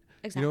 right?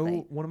 Exactly. You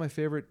know, one of my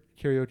favorite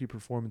karaoke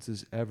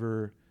performances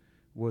ever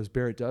was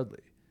Barrett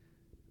Dudley.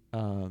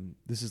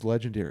 This is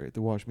legendary at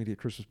the Wash Media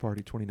Christmas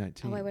Party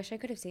 2019. Oh, I wish I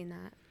could have seen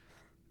that.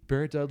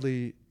 Barrett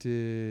Dudley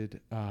did,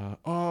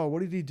 what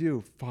did he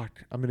do?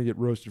 Fuck, I'm going to get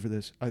roasted for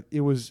this.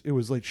 It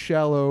was like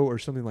Shallow or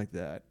something like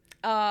that.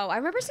 Oh, I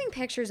remember seeing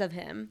pictures of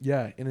him.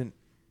 Yeah, in an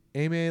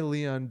Aimee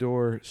Leon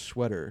Dore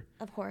sweater.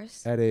 Of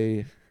course. At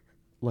a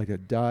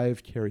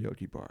dive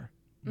karaoke bar.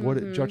 What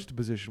a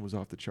juxtaposition was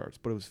off the charts,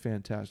 but it was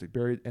fantastic.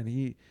 Barrett, and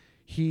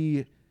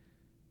he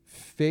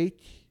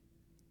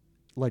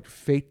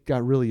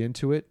got really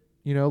into it.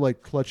 You know,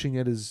 like clutching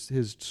at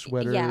his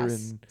sweater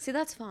and see,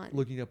 that's fun.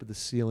 Looking up at the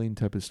ceiling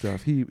type of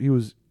stuff.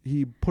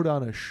 He put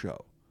on a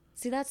show.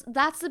 See, that's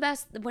the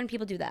best when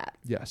people do that.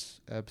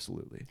 Yes,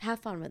 absolutely. Have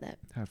fun with it.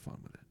 Have fun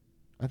with it.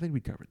 I think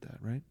we covered that,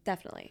 right?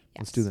 Definitely.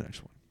 Yes. Let's do the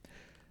next one.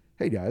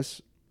 Hey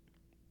guys,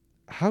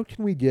 how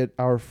can we get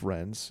our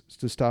friends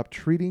to stop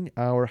treating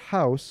our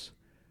house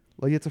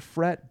like it's a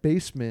frat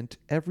basement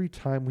every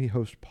time we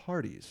host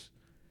parties?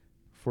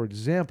 For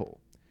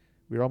example,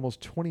 we're almost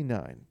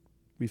 29.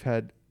 We've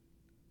had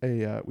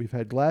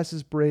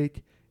glasses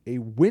break, a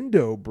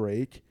window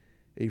break,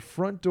 a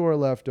front door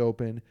left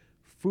open,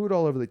 food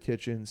all over the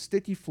kitchen,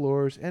 sticky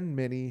floors, and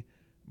many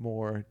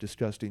more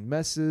disgusting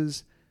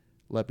messes.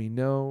 Let me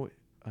know.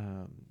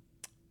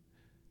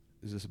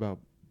 Is this about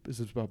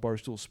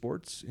Barstool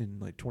Sports in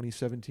like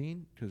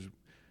 2017? Because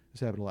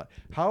this happened a lot.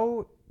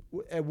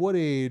 At what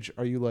age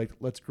are you like,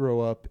 let's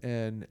grow up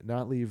and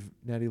not leave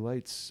Natty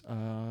Lights,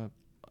 I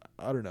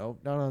don't know,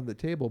 not on the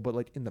table, but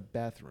like in the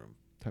bathroom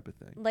type of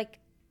thing? Like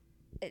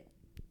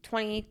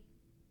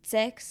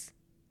 26,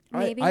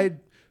 maybe? I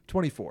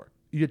 24.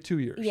 You get 2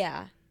 years.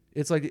 Yeah.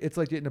 It's like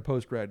getting a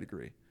post-grad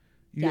degree.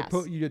 You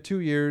get 2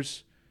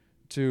 years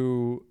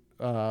to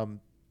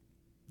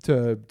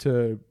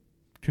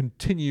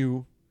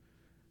continue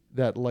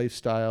that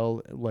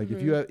lifestyle. Like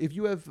if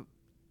you have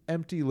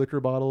empty liquor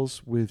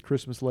bottles with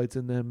Christmas lights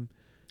in them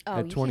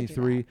at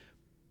 23,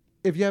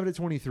 if you have it at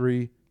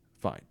 23,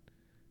 fine.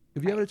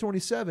 If you have it at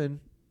 27,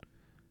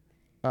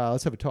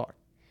 let's have a talk.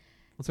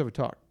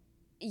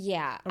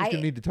 Yeah, I'm just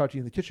gonna need to talk to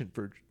you in the kitchen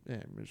for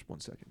just 1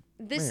 second.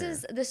 This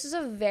is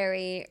a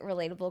very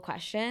relatable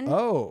question.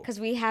 Oh, because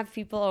we have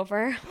people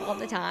over all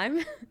the time.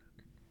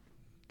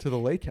 To the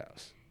lake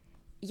house.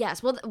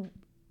 Yes. Well,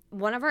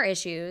 one of our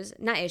issues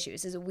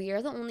is we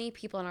are the only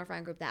people in our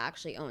friend group that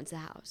actually owns the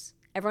house.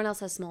 Everyone else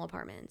has small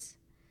apartments.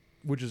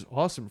 Which is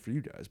awesome for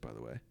you guys, by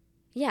the way.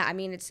 Yeah, I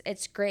mean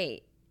it's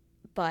great,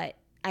 but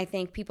I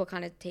think people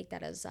kind of take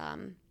that as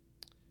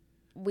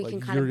we can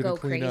kind of go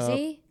crazy.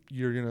 Up,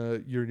 you're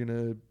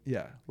gonna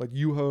like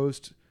you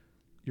host,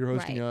 you're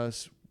hosting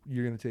us.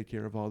 You're gonna take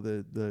care of all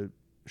the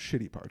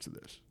shitty parts of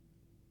this.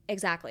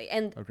 Exactly,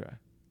 and okay,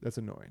 that's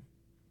annoying.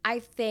 I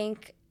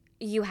think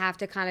you have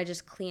to kind of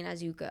just clean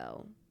as you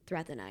go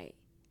throughout the night.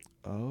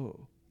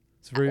 Oh,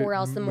 it's very or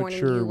else the morning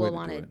you will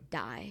want to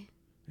die.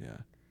 Yeah,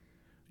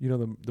 you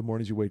know the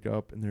mornings you wake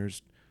up and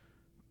there's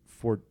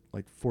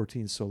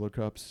 14 solo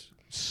cups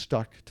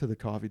stuck to the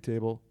coffee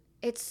table.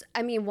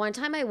 One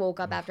time I woke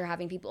up after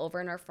having people over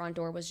and our front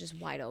door was just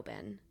wide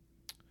open.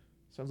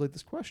 Sounds like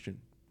this question,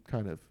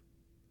 kind of.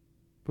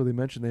 But they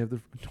mentioned they have the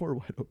door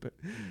wide open.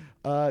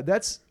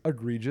 That's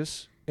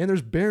egregious. And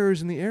there's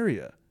bears in the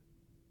area.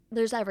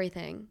 There's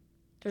everything.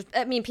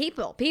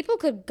 People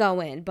could go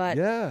in, but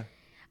yeah,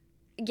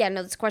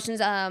 no, this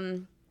question's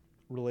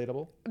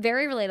relatable.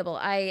 Very relatable.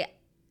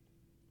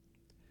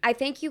 I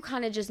think you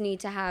kind of just need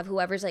to have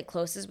whoever's like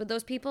closest with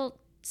those people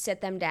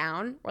sit them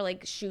down or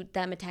like shoot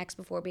them a text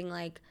before being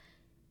like,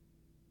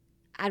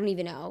 I don't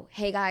even know.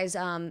 Hey guys,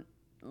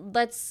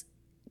 let's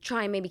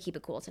try and maybe keep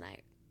it cool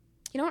tonight.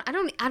 You know what?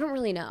 I don't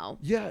really know.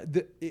 Yeah,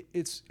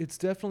 it's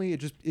definitely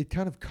it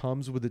kind of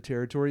comes with the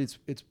territory.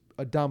 It's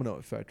a domino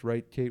effect,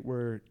 right, Kate?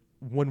 Where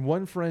when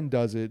one friend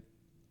does it,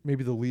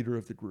 maybe the leader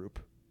of the group,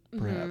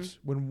 perhaps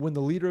when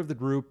the leader of the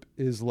group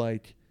is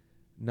like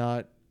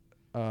not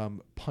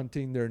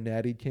punting their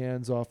natty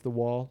cans off the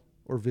wall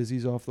or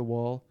Vizzies off the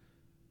wall,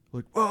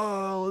 like,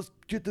 oh, let's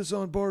get this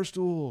on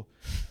Barstool.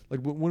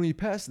 Like when we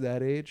pass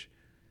that age,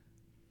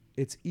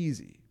 it's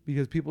easy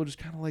because people just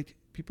kind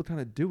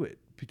of do it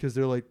because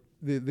they're like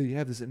they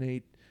have this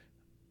innate,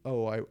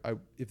 I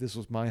if this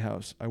was my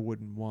house, I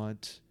wouldn't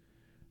want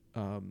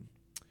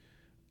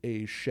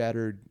a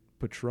shattered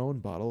Patron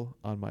bottle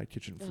on my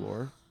kitchen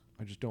floor. Ugh.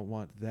 I just don't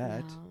want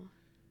that. No.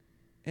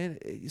 And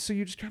so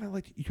you just kind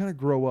of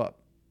grow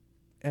up.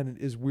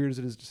 And as weird as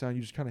it is to sound,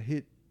 you just kind of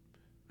hit,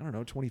 I don't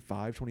know,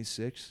 25,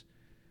 26,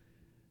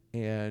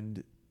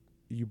 and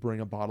you bring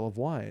a bottle of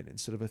wine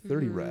instead of a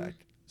 30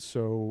 rack.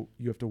 So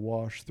you have to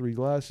wash 3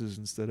 glasses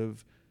instead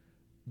of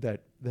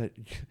that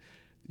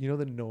you know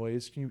the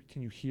noise? Can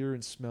you hear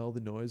and smell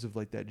the noise of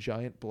like that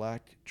giant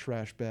black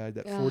trash bag,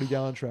 that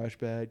 40-gallon trash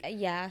bag?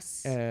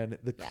 Yes. And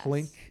the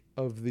clink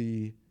of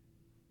the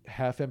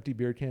half-empty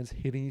beer cans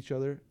hitting each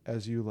other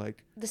as you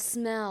like the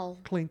smell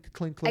clink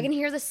clink clink. I can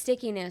hear the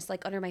stickiness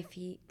like under my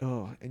feet.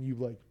 Oh, and you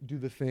like do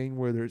the thing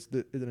where there's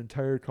an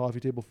entire coffee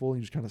table full and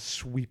you just kind of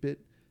sweep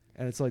it,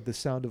 and it's like the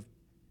sound of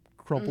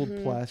crumpled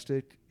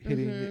plastic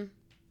hitting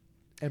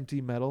empty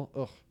metal.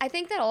 Ugh. I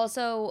think that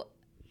also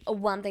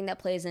one thing that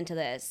plays into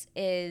this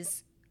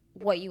is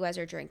what you guys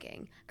are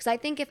drinking, because I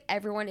think if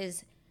everyone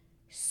is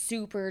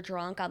super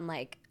drunk on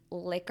like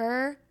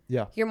liquor,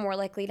 you're more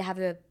likely to have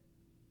a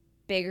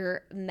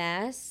bigger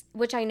mess,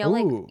 which I know.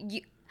 Ooh.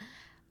 Like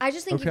I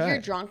just think if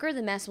you're drunker,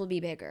 the mess will be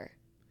bigger.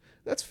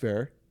 That's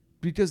fair,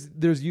 because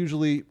there's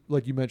usually,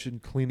 like you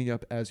mentioned, cleaning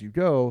up as you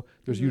go.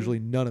 There's usually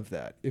none of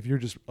that. If you're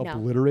just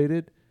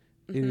obliterated,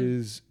 it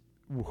is,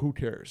 who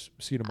cares?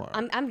 See you tomorrow.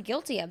 I'm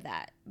guilty of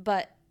that,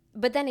 but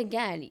then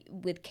again,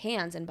 with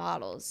cans and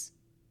bottles,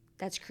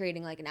 that's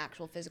creating like an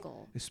actual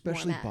physical,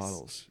 especially mess.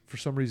 Bottles. For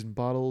some reason,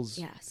 bottles.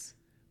 Yes.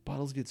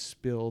 Bottles get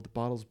spilled.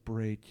 Bottles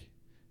break.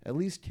 At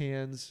least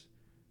cans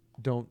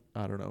don't,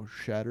 I don't know,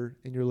 shatter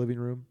in your living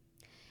room.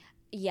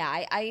 Yeah,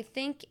 I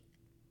think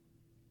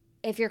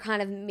if you're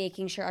kind of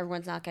making sure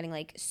everyone's not getting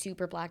like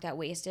super blacked out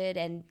wasted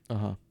and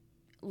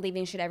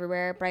leaving shit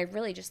everywhere, but I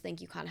really just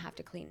think you kind of have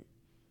to clean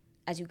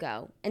as you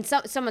go. And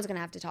someone's going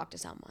to have to talk to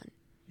someone.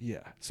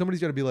 Yeah.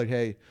 Somebody's got to be like,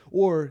 hey,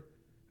 or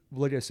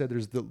like I said,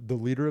 there's the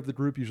leader of the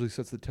group usually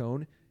sets the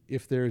tone.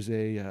 If there's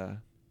a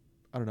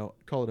I don't know,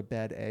 call it a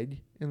bad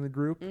egg in the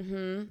group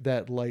Mm-hmm.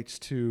 that likes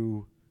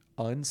to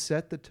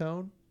unset the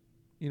tone.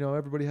 You know,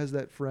 everybody has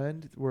that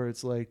friend where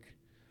it's like,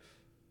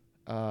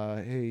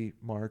 hey,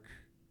 Mark,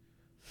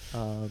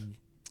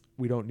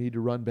 we don't need to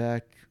run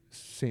back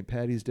St.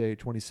 Patty's Day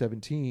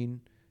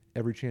 2017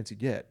 every chance you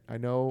get. I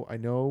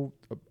know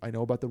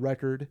about the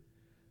record.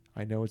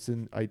 I know it's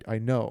in,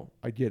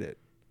 I get it.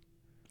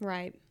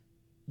 Right.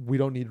 We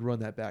don't need to run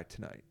that back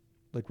tonight.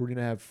 Like, we're going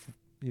to have,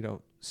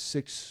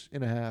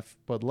 6.5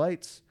 Bud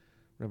Lights.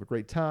 We're going to have a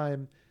great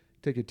time.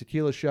 Take a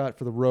tequila shot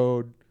for the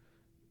road.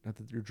 Not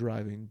that you're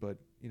driving, but,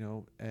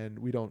 and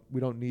we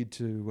don't need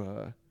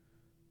to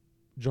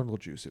jungle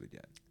juice it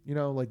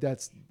again. Like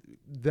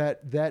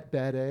that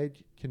bad egg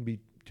can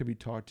be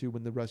talked to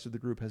when the rest of the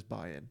group has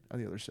buy-in on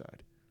the other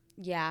side.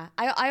 Yeah.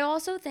 I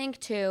also think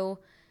too,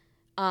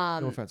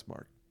 No offense,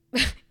 Mark.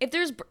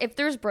 if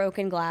there's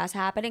broken glass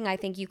happening, I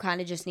think you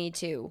kind of just need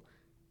to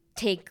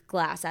take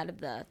glass out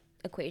of the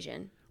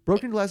equation.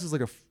 Broken glass is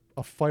like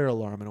a fire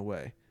alarm in a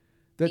way.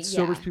 That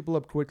sobers people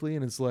up quickly,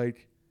 and it's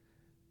like,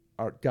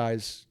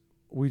 guys,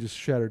 we just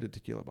shattered a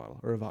tequila bottle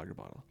or a vodka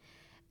bottle.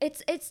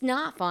 It's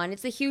not fun.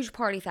 It's a huge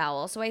party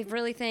foul. So I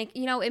really think,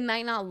 it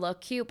might not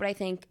look cute, but I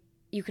think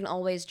you can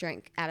always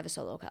drink out of a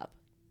Solo cup.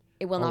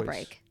 It will not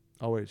break.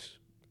 Always.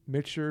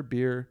 Mixture,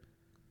 beer,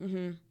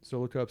 Mm-hmm.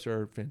 Solo cups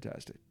are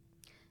fantastic.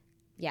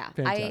 Yeah.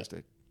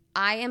 Fantastic.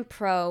 I am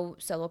pro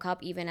Solo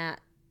cup even at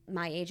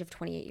my age of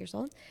 28 years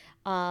old.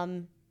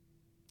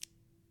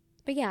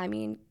 But yeah, I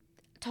mean,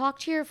 talk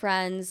to your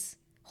friends.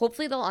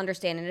 Hopefully they'll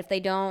understand. And if they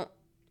don't,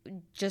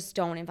 just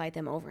don't invite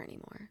them over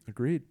anymore.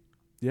 Agreed.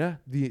 Yeah.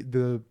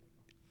 The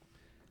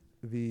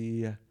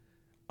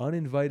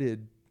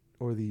uninvited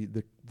or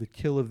the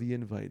kill of the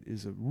invite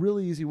is a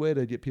really easy way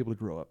to get people to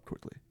grow up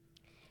quickly.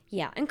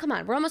 Yeah. And come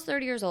on, we're almost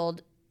 30 years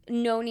old.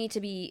 No need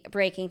to be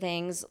breaking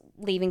things,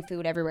 leaving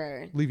food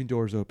everywhere. Leaving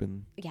doors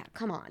open. Yeah,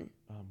 come on.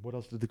 What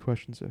else did the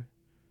question say?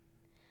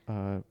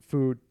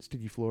 Food,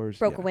 sticky floors.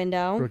 Broken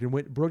window.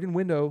 Broken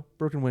window.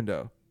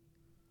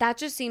 That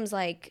just seems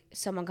like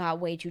someone got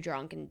way too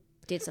drunk and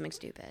did something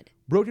stupid.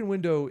 Broken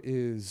window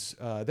is,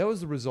 that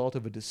was the result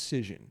of a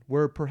decision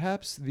where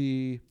perhaps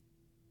the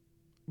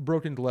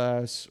broken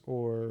glass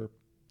or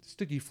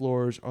sticky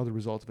floors are the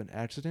result of an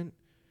accident.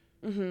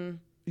 Mm-hmm.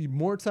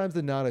 More times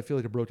than not, I feel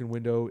like a broken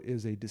window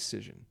is a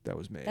decision that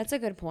was made. That's a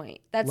good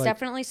point. That's like,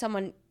 definitely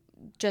someone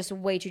just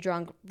way too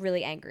drunk,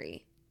 really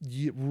angry.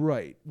 Yeah,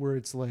 right. Where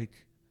it's like,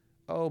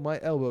 oh, my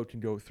elbow can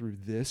go through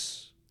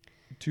this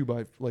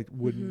 2x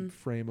wooden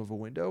frame of a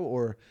window,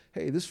 or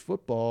hey, this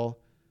football,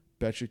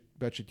 bet you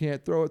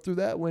can't throw it through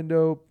that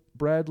window,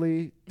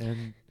 Bradley.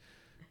 And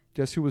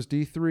guess who was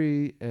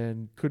D3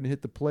 and couldn't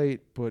hit the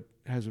plate, but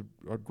has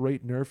a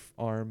great Nerf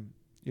arm,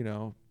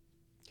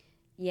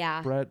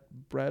 Yeah.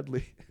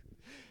 Bradley.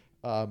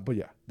 But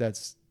yeah,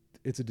 it's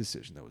a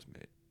decision that was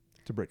made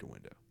to break a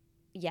window.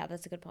 Yeah,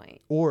 that's a good point.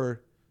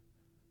 Or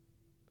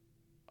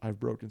I've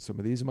broken some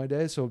of these in my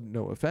day, so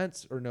no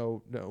offense or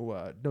no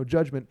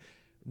judgment.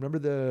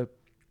 Remember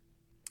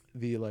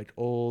the like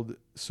old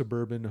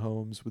suburban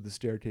homes with the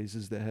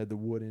staircases that had the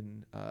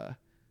wooden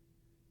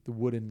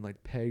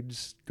like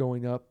pegs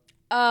going up.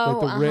 Oh,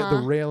 like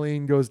the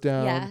railing goes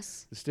down.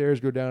 Yes. The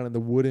stairs go down, and the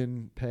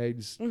wooden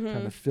pegs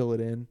kind of fill it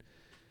in.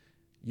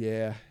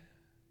 Yeah,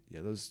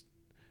 those.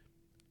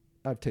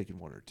 I've taken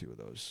one or two of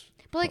those.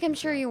 But like, I'm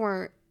sure you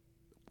weren't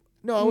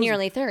I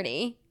nearly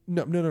 30.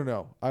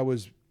 No. I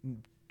was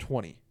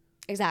 20.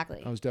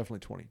 Exactly. I was definitely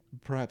 20,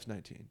 perhaps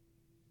 19.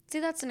 See,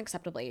 that's an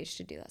acceptable age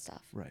to do that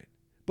stuff. Right.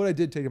 But I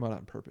did take him out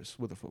on purpose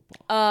with a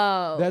football.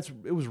 Oh.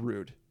 It was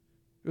rude.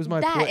 It was my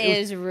That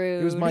is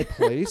rude. It was my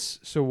place,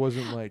 so it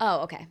wasn't like.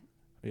 Oh, okay.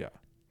 Yeah.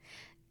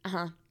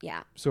 Uh-huh.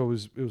 Yeah. So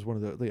it was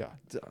one of the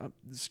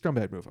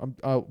scumbag move.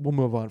 We'll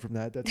move on from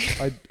that. That's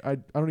I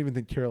don't even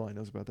think Caroline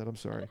knows about that. I'm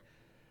sorry.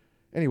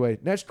 Anyway,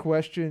 next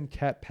question,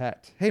 Cat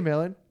Pat. Hey,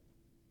 Melon.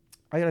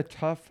 I got a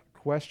tough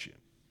question,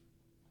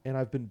 and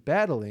I've been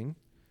battling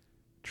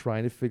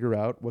trying to figure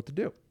out what to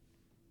do.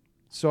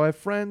 So I have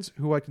friends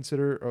who I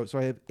consider, so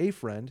I have a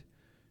friend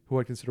who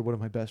I consider one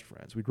of my best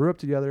friends. We grew up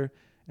together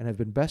and have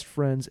been best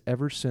friends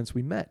ever since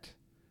we met.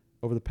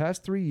 Over the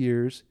past 3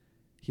 years,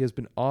 he has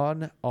been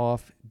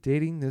on-off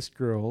dating this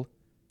girl,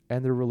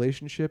 and their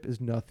relationship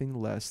is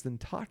nothing less than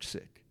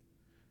toxic.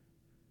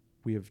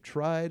 We have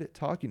tried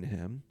talking to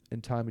him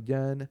time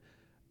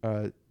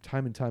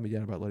and time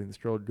again about letting this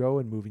girl go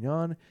and moving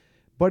on,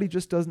 but he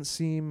just doesn't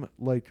seem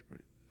like.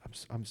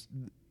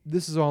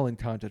 This is all in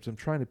context. I'm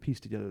trying to piece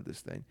together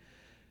this thing.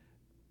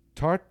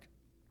 Try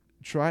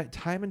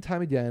time and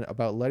time again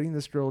about letting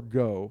this girl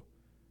go,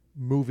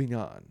 moving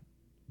on,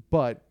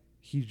 but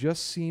he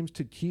just seems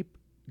to keep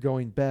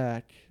going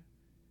back.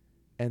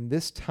 And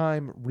this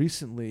time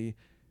recently,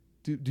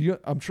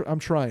 I'm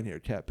trying here,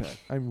 Cat Pat.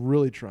 I'm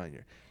really trying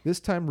here. This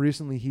time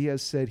recently, he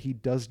has said he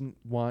doesn't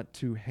want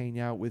to hang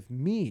out with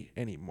me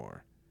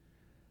anymore.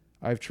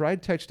 I've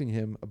tried texting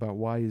him about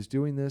why he's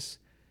doing this,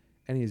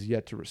 and he has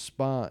yet to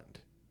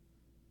respond.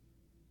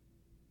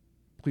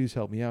 Please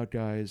help me out,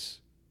 guys.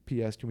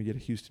 P.S. Can we get a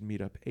Houston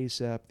meetup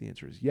ASAP? The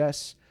answer is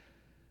yes.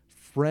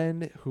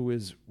 Friend who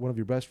is one of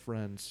your best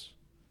friends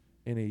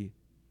in a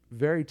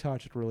very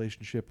toxic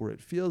relationship where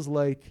it feels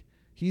like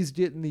he's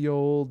getting the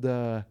old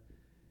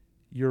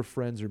your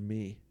friends are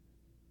me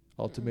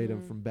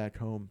ultimatum from back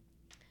home.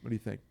 What do you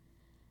think?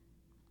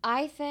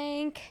 I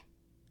think,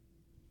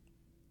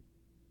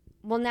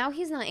 well, now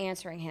he's not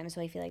answering him, so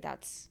I feel like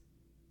that's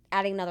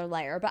adding another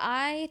layer. But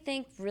I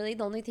think really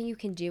the only thing you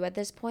can do at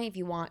this point if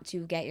you want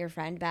to get your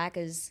friend back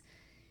is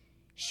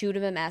shoot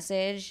him a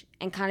message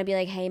and kind of be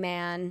like, hey,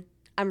 man,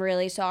 I'm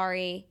really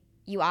sorry.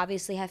 You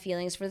obviously have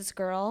feelings for this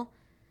girl.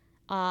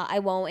 I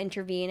won't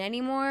intervene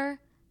anymore,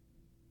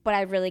 but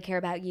I really care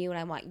about you and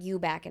I want you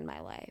back in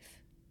my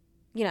life.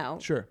 You know,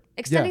 Sure.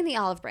 Extending the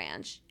olive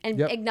branch and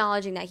Yep.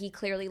 acknowledging that he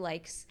clearly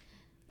likes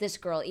this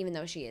girl, even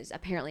though she is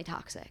apparently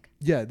toxic.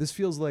 Yeah, this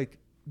feels like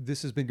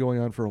this has been going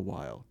on for a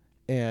while.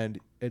 And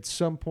at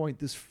some point,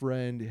 this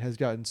friend has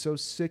gotten so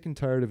sick and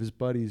tired of his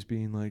buddies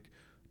being like,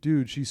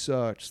 dude, she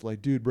sucks.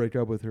 Like, dude, break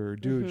up with her.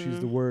 Dude,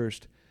 she's the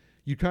worst.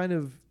 You go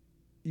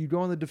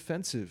on the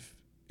defensive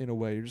in a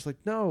way. You're just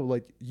like, no,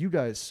 like, you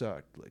guys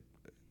suck. Like,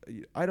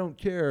 I don't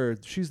care.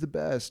 She's the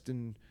best.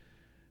 And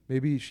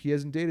maybe she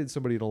hasn't dated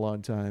somebody in a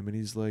long time. And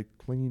he's like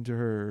clinging to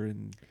her.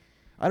 And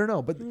I don't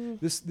know. But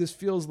this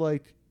feels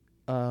like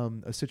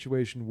a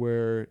situation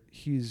where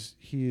he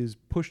is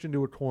pushed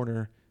into a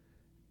corner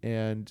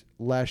and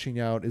lashing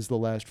out is the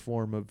last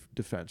form of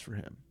defense for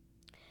him.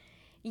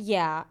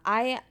 Yeah,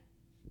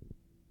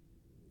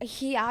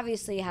 he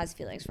obviously has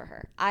feelings for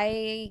her.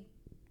 I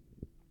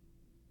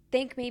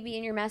think maybe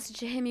in your message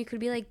to him, you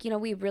could be like, you know,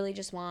 we really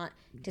just want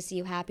to see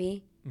you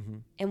happy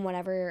and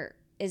whatever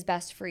is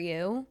best for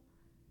you.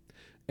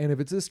 And if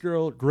it's this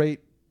girl,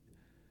 great.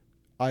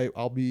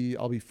 I'll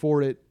be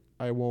for it.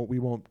 We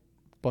won't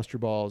bust your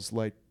balls.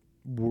 Like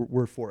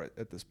we're for it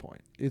at this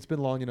point. It's been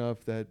long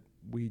enough that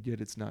we get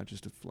it's not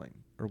just a fling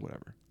or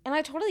whatever. And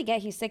I totally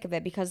get he's sick of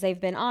it because they've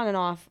been on and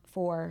off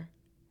for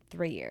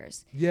 3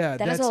 years. Yeah,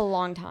 that is a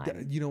long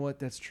time. You know what?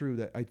 That's true.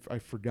 That I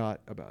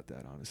forgot about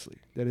that, honestly.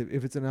 That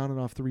if it's an on and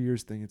off 3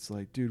 years thing, it's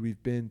like, dude,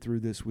 we've been through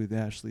this with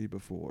Ashley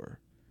before.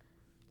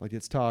 Like,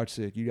 it's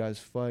toxic. You guys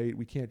fight.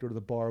 We can't go to the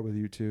bar with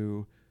you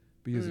two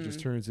because it just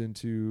turns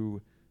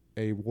into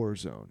a war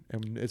zone.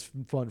 And it's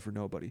fun for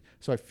nobody.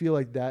 So I feel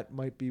like that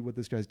might be what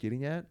this guy's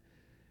getting at.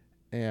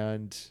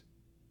 And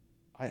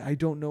I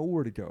don't know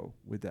where to go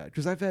with that.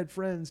 Because I've had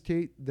friends,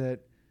 Kate, that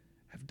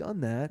have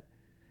done that.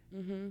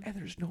 And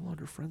they're just no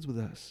longer friends with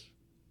us.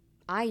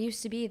 I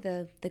used to be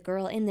the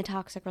girl in the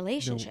toxic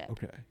relationship. No,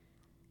 okay.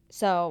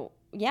 So,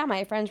 yeah,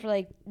 my friends were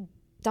like,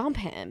 dump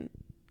him.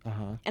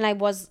 And I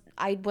was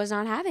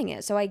not having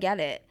it, so I get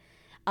it.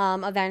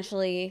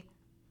 Eventually,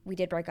 we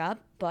did break up,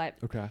 but...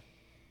 Okay.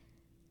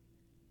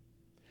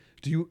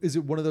 Is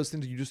it one of those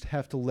things you just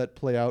have to let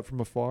play out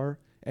from afar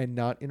and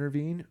not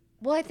intervene?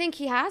 Well, I think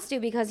he has to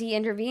because he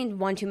intervened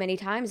one too many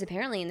times,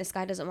 apparently, and this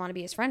guy doesn't want to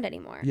be his friend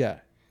anymore. Yeah.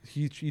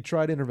 He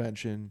tried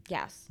intervention.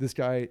 Yes. This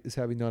guy is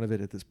having none of it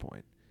at this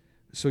point.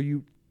 So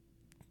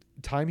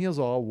time heals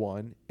all,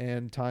 one,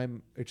 and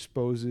time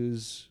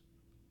exposes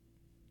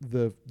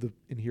the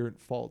inherent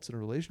faults in a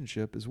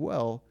relationship as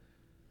well.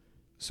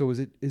 So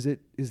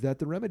is that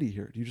the remedy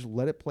here? Do you just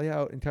let it play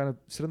out and kind of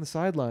sit on the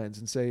sidelines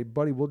and say,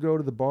 buddy, we'll go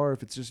to the bar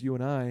if it's just you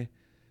and I,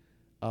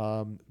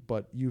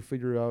 but you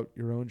figure out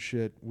your own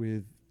shit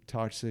with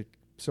toxic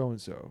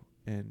so-and-so,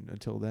 and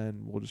until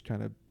then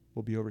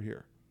we'll be over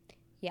here?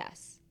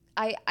 Yes.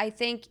 I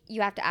think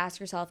you have to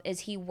ask yourself, is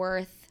he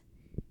worth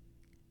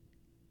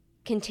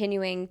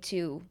continuing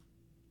to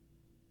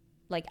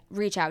like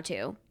reach out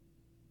to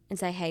and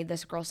say, hey,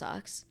 this girl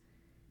sucks?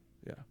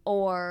 Yeah.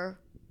 Or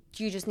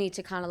do you just need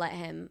to kind of let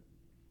him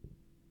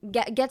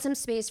get some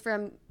space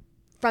from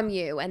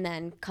you and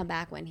then come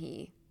back when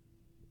he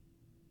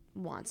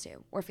wants to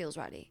or feels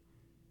ready?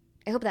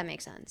 I hope that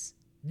makes sense.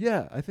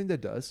 Yeah, I think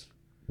that does.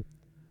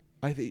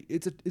 I think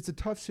it's a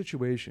tough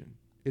situation.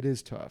 It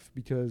is tough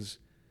because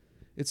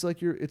it's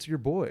like it's your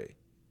boy,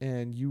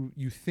 and you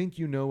think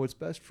you know what's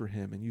best for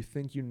him, and you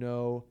think you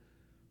know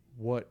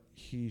what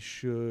he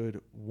should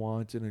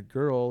want in a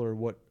girl, or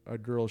what a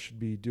girl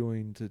should be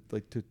doing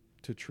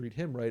to treat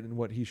him right, and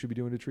what he should be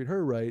doing to treat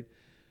her right.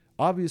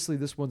 Obviously,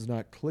 this one's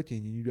not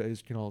clicking, and you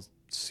guys can all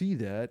see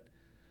that.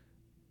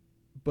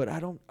 But I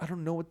don't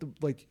know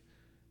what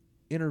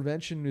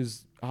intervention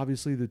is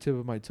obviously the tip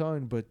of my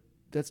tongue, but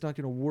that's not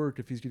going to work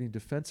if he's getting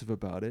defensive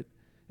about it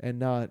and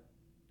not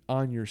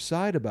on your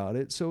side about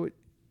it. So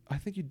I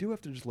think you do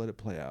have to just let it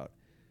play out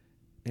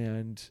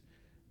and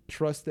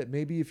trust that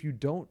maybe if you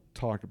don't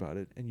talk about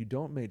it and you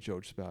don't make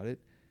jokes about it,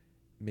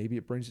 maybe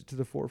it brings it to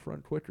the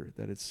forefront quicker,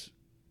 that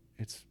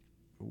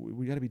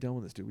we got to be done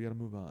with this, dude. We got to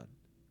move on.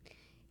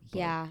 But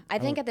yeah. I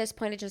think at this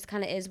point it just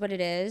kind of is what it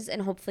is,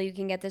 and hopefully you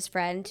can get this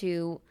friend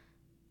to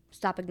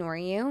stop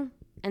ignoring you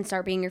and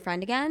start being your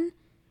friend again.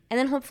 And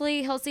then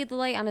hopefully he'll see the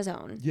light on his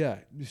own. Yeah.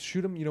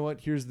 Shoot him. You know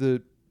what?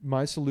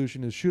 My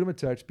solution is shoot him a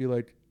text. Be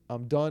like,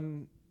 I'm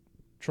done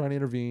trying to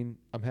intervene.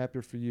 I'm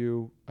happier for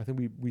you. I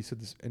think we said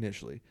this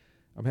initially.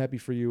 I'm happy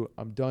for you.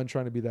 I'm done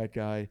trying to be that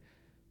guy.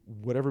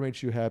 Whatever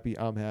makes you happy,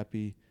 I'm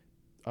happy.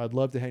 I'd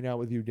love to hang out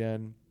with you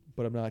again,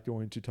 but I'm not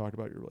going to talk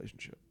about your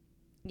relationship.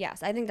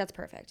 Yes, I think that's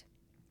perfect.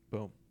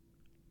 Boom.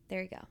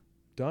 There you go.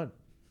 Done.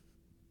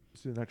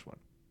 Let's do the next one.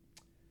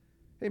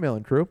 Hey, Mail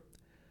and Crew.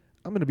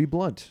 I'm going to be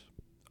blunt.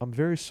 I'm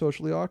very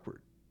socially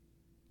awkward.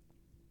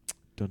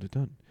 Dun dun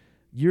dun.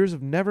 Years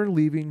of never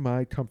leaving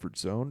my comfort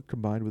zone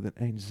combined with an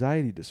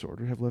anxiety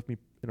disorder have left me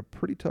in a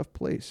pretty tough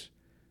place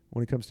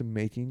when it comes to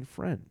making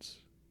friends.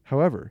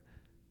 However,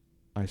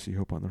 I see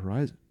hope on the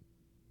horizon.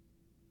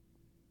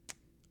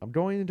 I'm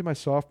going into my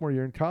sophomore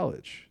year in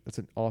college. That's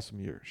an awesome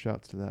year.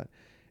 Shouts to that.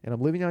 And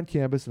I'm living on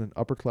campus in an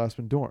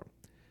upperclassman dorm.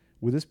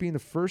 With this being the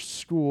first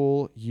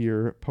school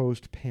year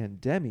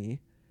post-pandemic,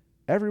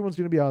 everyone's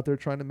going to be out there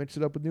trying to mix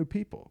it up with new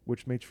people,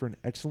 which makes for an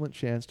excellent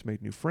chance to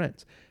make new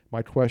friends.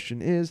 My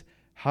question is,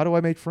 how do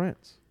I make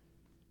friends?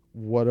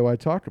 What do I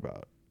talk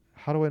about?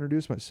 How do I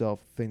introduce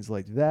myself? Things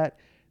like that.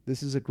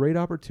 This is a great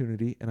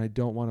opportunity, and I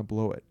don't want to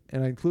blow it.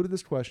 And I included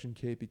this question,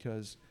 Kate,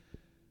 because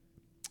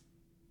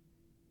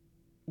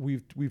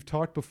we've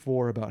talked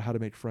before about how to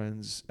make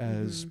friends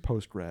as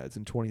post-grads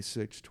in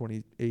 26,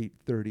 28,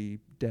 30,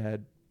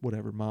 dad,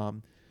 whatever,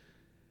 mom.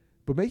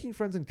 But making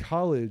friends in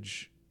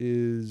college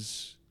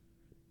is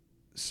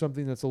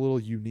something that's a little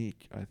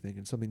unique, I think,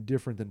 and something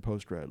different than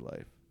post-grad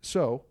life.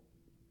 So,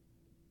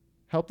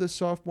 help this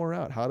sophomore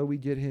out. How do we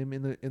get him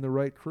in the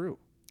right crew?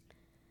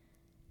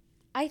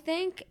 I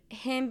think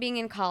him being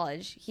in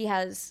college, he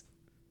has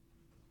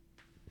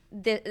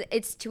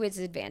it's to his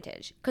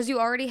advantage because you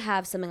already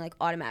have something like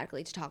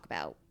automatically to talk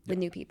about with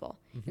new people.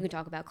 You can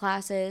talk about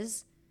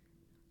classes,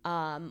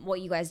 what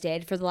you guys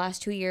did for the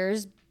last 2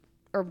 years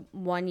or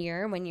 1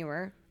 year when you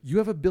were. You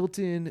have a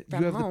built-in. From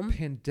you have home. the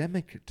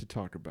pandemic to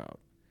talk about.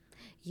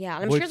 Yeah,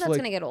 and I'm sure that's like,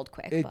 going to get old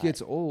quick. It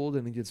gets old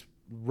and it gets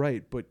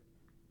right, but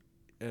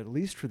at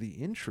least for the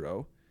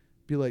intro,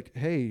 be like,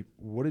 hey,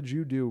 what did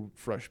you do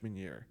freshman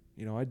year?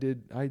 You know,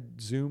 I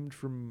Zoomed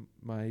from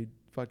my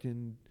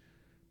fucking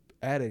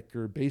attic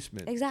or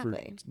basement for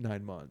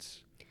 9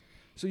 months.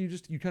 So you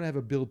kind of have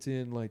a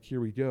built-in, like, here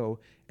we go.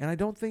 And I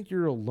don't think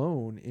you're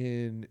alone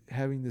in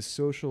having this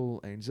social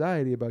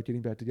anxiety about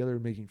getting back together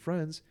and making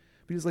friends.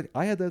 Because, like,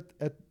 I had that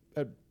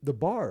at the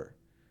bar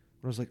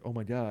when I was like, oh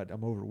my God,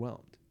 I'm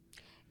overwhelmed.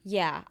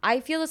 Yeah,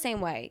 I feel the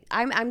same way.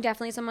 I'm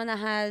definitely someone that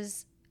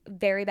has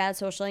very bad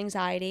social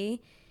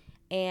anxiety,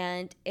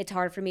 and it's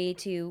hard for me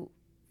to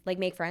like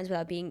make friends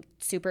without being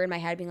super in my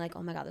head, being like,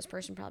 oh my God, this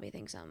person probably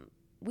thinks I'm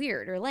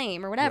weird or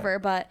lame or whatever.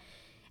 Right. But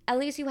at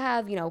least you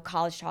have,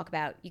 college to talk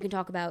about. You can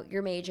talk about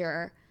your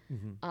major,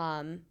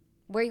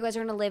 where you guys are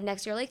going to live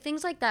next year, like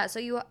things like that. So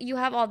you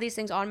have all these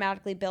things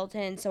automatically built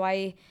in. So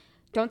I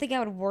don't think I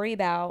would worry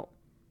about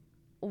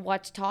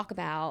what to talk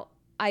about.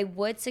 I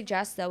would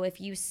suggest, though,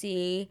 if you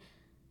see,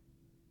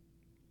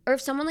 or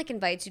if someone like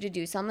invites you to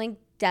do something,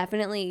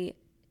 definitely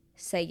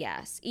say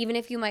yes. Even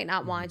if you might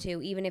not want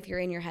to, even if you're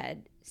in your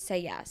head, say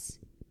yes.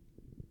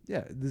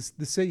 Yeah,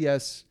 the say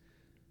yes,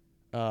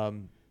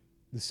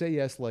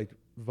 like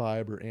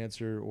vibe or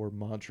answer or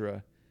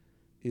mantra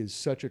is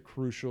such a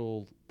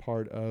crucial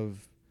part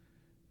of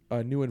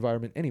a new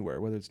environment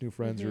anywhere, whether it's new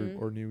friends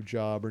or new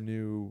job or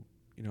new,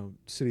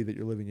 city that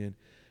you're living in.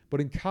 But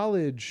in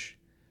college,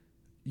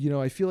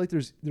 I feel like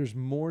there's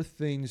more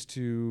things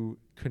to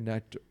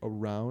connect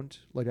around.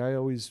 Like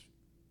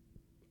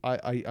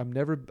I've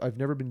never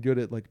been good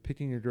at like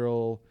picking a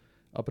girl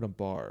up in a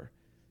bar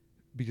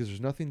because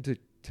there's nothing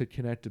to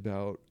connect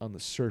about on the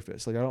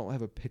surface. Like I don't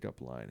have a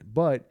pickup line.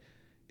 But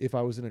if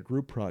I was in a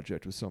group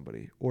project with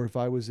somebody or if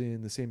I was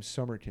in the same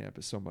summer camp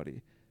as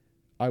somebody,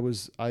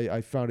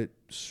 I found it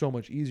so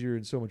much easier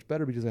and so much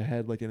better because I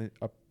had like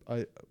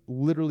a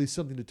literally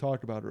something to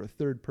talk about or a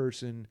third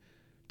person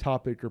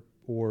topic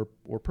or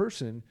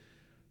person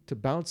to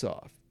bounce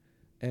off.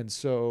 And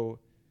so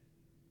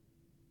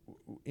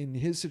in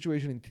his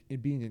situation in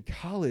being in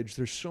college,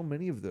 there's so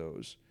many of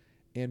those,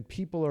 and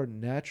people are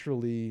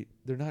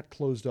they're not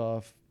closed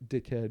off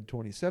dickhead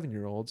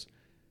 27-year-olds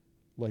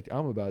like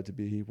I'm about to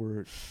be,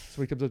 where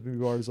somebody comes up to me in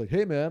the bar and is like,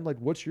 hey man, like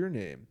what's your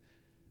name?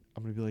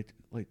 I'm gonna be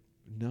like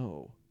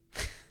no.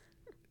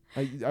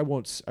 I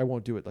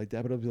won't do it like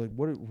that, but I'll be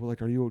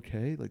like, are you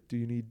okay? Like, do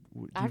you need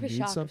I'd be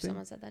shocked something? if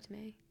someone said that to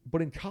me.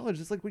 But in college,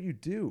 it's like what you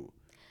do.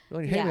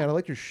 You're like, hey man, I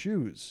like your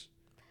shoes.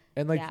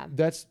 And like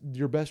that's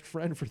your best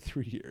friend for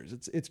 3 years.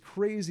 It's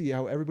crazy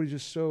how everybody's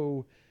just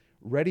so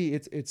ready.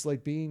 It's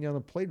like being on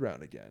the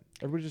playground again.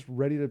 Everybody's just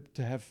ready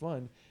to have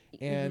fun.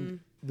 And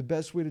the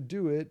best way to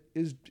do it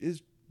is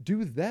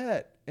do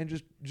that and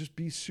just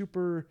be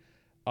super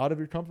out of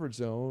your comfort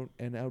zone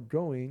and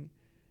outgoing,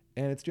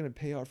 and it's going to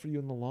pay off for you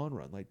in the long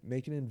run. Like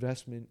make an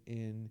investment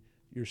in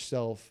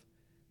yourself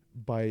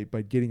by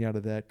getting out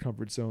of that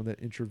comfort zone,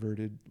 that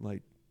introverted,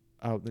 like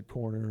out in the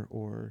corner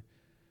or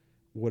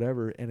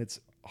whatever. And it's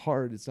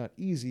hard, it's not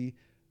easy,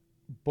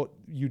 but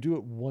you do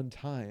it one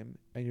time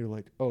and you're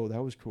like, oh,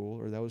 that was cool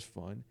or that was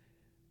fun,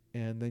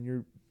 and then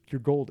you're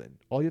golden.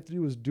 All you have to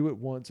do is do it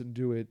once and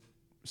do it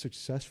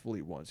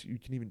successfully once. You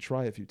can even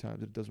try a few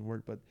times if it doesn't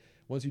work, but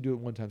once you do it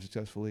one time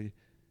successfully,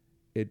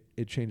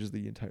 it changes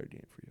the entire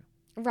game for you.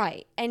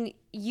 Right. And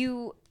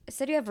you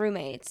said you have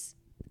roommates,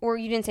 or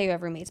you didn't say you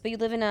have roommates, but you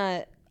live in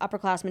a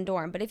upperclassman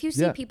dorm. But if you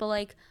see Yeah. people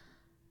like,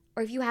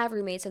 or if you have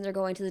roommates and they're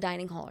going to the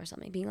dining hall or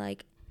something, being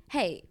like,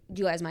 hey,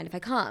 do you guys mind if I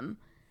come?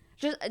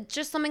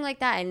 Just something like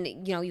that. And,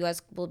 you know, you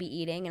guys will be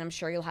eating, and I'm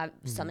sure you'll have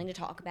something to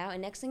talk about.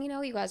 And next thing you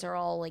know, you guys are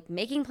all like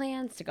making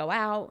plans to go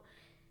out,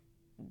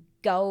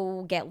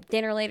 go get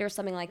dinner later,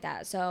 something like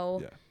that.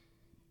 So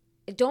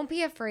don't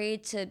be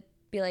afraid to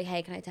be like,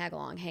 hey, can I tag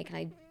along? Hey, can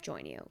I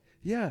join you?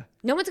 Yeah.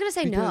 No one's going to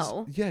say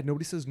no. Yeah,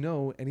 nobody says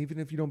no. And even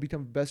if you don't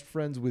become best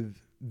friends with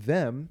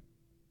them,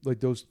 like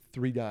those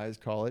 3 guys,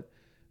 call it,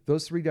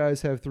 those 3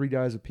 guys have 3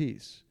 guys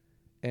apiece.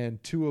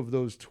 And 2 of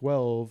those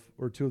 12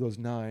 or 2 of those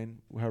 9,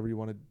 however you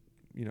want to,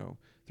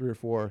 3 or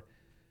 4,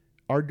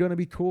 are going to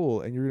be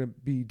cool and you're going to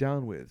be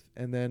down with.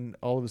 And then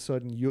all of a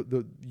sudden,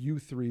 you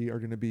 3 are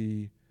going to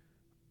be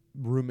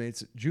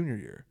roommates junior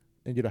year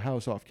and get a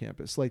house off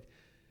campus. Like,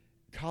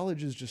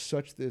 college is just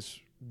such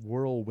this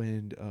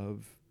whirlwind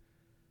of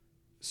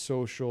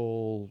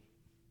social,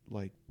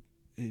 like,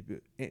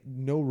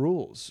 no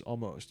rules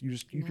almost. You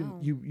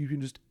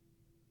can just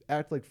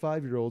act like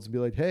 5-year-olds and be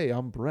like, hey,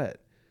 I'm Brett.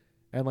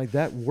 And like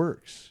that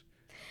works.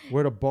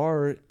 We're at a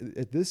bar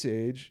at this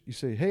age, you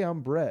say, hey,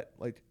 I'm Brett.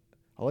 Like,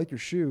 I like your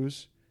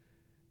shoes.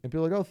 And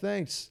people are like, oh,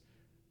 thanks.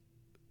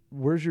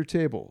 Where's your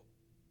table?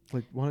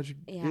 Like, why don't you?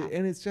 Yeah.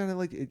 And it's kind of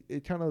like,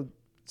 it kind of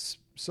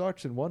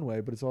sucks in one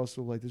way, but it's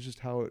also like, that's just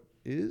how it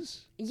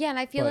is. Yeah, and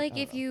I feel like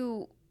if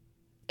you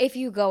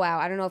go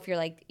out, I don't know if you're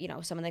like,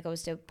 someone that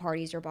goes to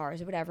parties or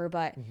bars or whatever,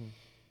 but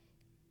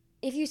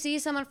if you see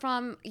someone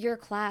from your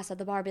class at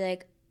the bar, be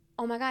like,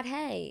 oh my God,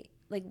 hey,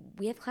 like,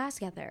 we have class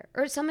together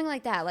or something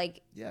like that.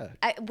 Like, yeah.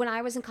 When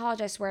I was in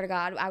college, I swear to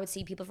God, I would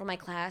see people from my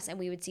class and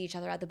we would see each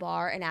other at the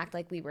bar and act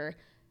like we were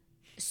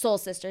soul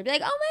sister. Be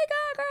like, oh my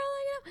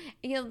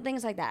God, girl,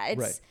 things like that.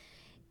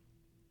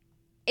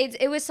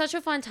 It was such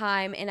a fun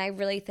time, and I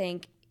really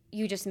think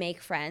you just make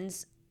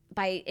friends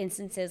by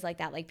instances like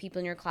that, like people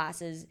in your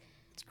classes,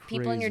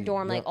 people in your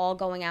dorm, like all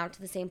going out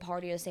to the same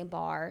party or the same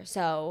bar.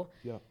 So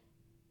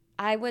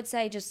I would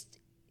say just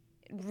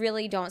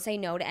really don't say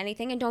no to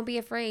anything, and don't be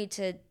afraid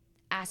to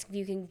ask if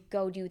you can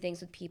go do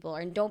things with people,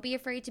 and don't be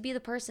afraid to be the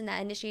person that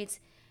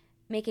initiates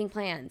making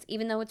plans,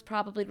 even though it's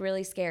probably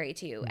really scary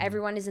to you.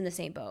 Everyone is in the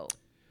same boat.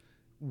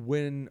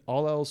 When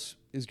all else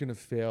is going to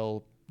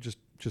fail, just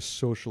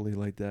socially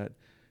like that,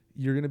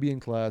 you're going to be in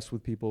class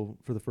with people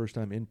for the first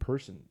time in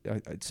person.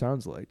 It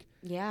sounds like.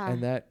 Yeah.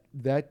 And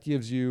that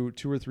gives you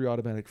 2 or 3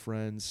 automatic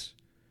friends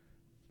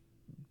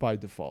by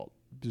default,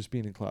 just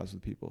being in class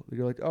with people.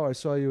 You're like, oh, I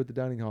saw you at the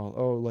dining hall.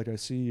 Oh, like I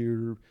see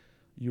you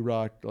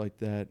rock like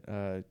that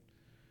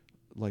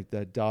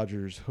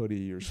Dodgers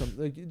hoodie or something,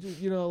 like,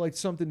 like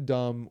something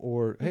dumb,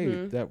 or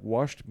hey, that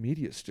washed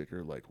media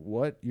sticker. Like,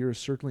 what? You're a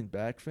circling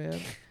back fan,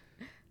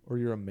 or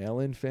you're a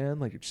mail-in fan?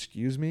 Like,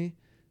 excuse me.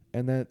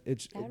 And that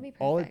would be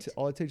all perfect.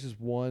 it takes is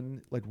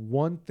one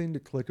thing to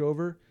click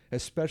over,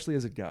 especially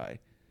as a guy.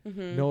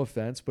 No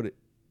offense, but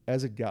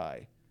as a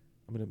guy,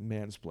 I'm gonna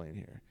mansplain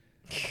here.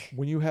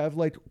 When you have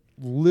like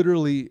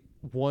literally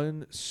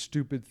one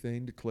stupid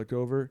thing to click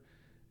over,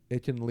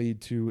 it can lead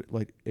to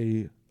like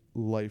a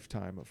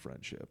lifetime of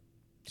friendship.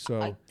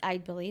 So I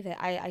believe it.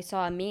 I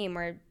saw a meme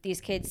where these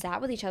kids sat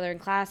with each other in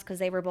class because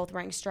they were both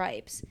wearing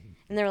stripes,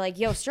 and they were like,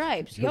 "Yo,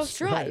 stripes, yo,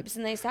 stripes,"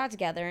 and they sat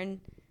together and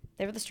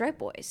they were the Stripe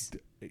Boys.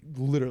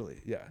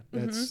 Literally, yeah.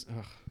 That's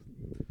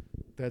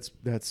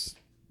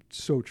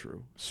so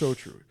true,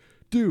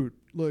 dude.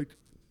 Like,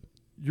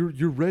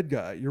 you're red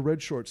guy, you're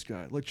red shorts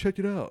guy. Like, check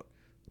it out.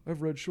 I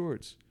have red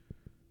shorts,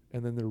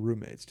 and then they're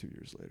roommates 2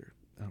 years later.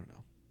 I don't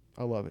know.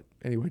 I love it.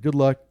 Anyway, good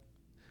luck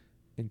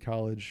in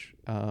college.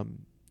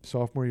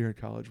 Sophomore year in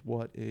college.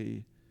 What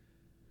a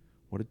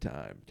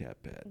time,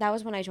 Cat Pat. That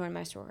was when I joined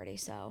my sorority,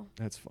 so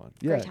That's fun.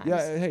 Great Yeah,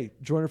 times. Hey,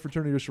 join a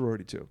fraternity or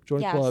sorority too.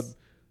 Join a club,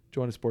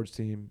 join a sports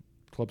team,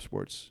 club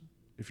sports.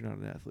 If you're not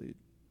an athlete,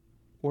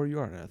 or you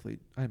are an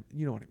athlete,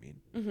 you know what I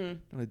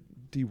mean. Not a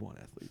D1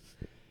 athlete.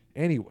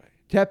 Anyway,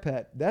 Cat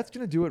Pat, that's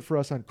gonna do it for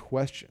us on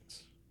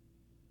questions.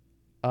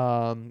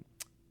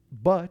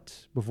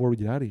 But before we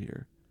get out of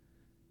here,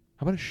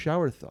 how about a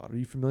shower thought? Are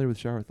you familiar with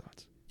shower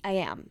thoughts? I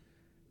am.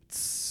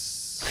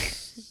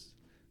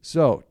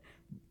 So,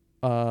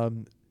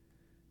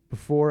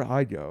 before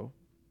I go,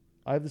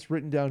 I have this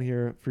written down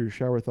here for your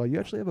shower thought. You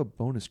actually have a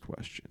bonus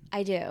question.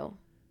 I do.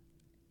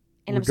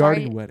 And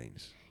regarding I'm sorry.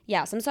 Weddings.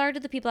 Yes, I'm sorry to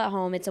the people at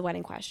home. It's a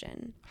wedding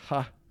question.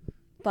 Ha.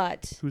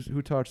 But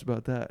who talks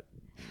about that?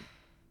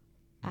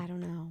 I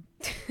don't know.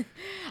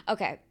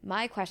 Okay,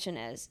 my question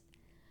is,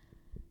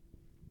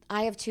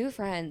 I have 2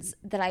 friends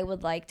that I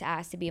would like to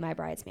ask to be my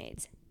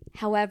bridesmaids.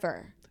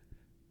 However,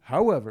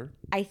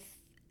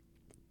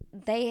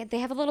 they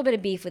have a little bit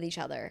of beef with each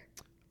other.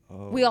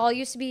 Oh. We all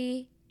used to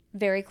be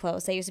very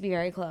close. They used to be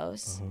very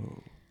close.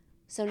 Oh.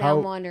 So now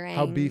I'm wondering,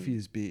 how beefy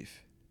is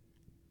beef?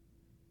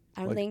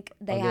 I don't think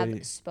they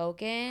have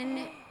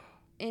spoken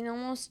in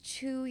almost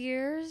 2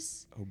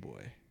 years. Oh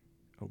boy.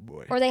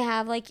 Or they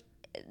have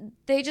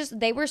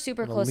they were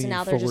super close and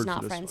now they're just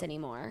not friends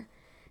anymore.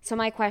 So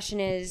my question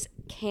is,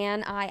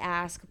 can I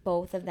ask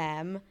both of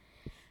them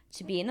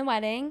to be in the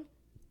wedding,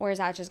 or is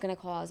that just going to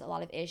cause a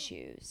lot of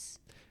issues?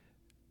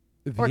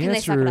 The Or can they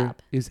suck it answer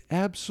up? is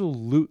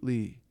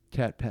absolutely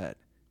cat pet.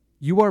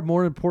 You are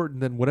more important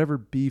than whatever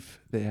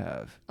beef they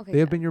have. Okay, They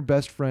have good. been your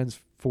best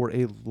friends for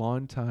a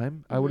long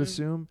time, I would Mhm.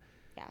 assume,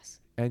 Yes.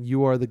 and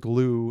you are the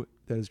glue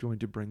that is going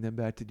to bring them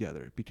back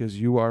together because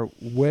you are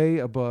way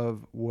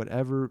above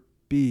whatever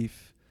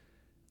beef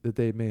that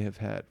they may have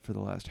had for the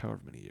last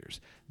however many years.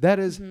 That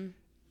is Mhm.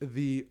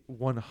 the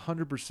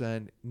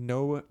 100%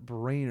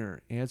 no-brainer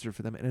answer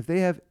for them. And if they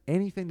have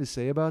anything to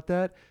say about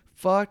that,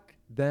 fuck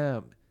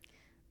them.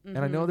 And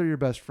I know Mhm. they're your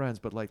best friends,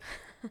 but like,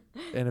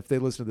 and if they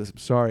listen to this, I'm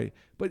sorry,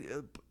 but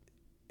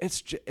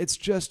it's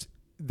just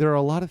there are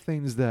a lot of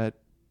things that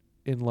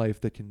in life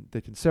that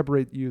can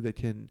separate you, that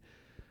can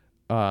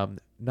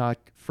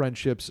knock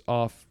friendships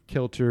off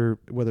kilter,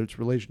 whether it's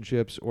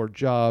relationships or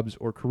jobs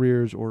or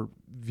careers or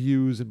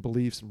views and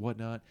beliefs and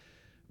whatnot.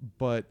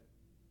 But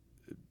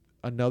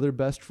another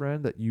best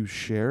friend that you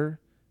share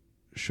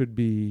should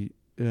be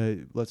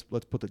let's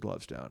put the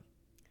gloves down,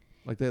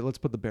 like that. Let's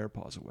put the bear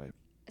paws away.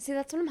 See,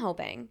 that's what I'm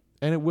hoping.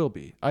 And it will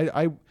be.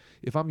 I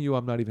if I'm you,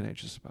 I'm not even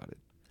anxious about it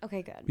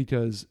Okay, good.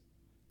 because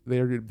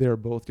they're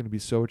both going to be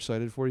so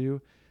excited for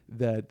you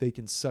that they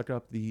can suck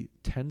up the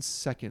 10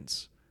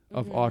 seconds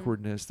of Mhm.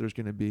 awkwardness there's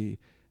going to be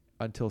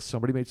until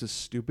somebody makes a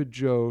stupid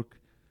joke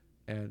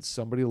and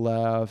somebody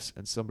laughs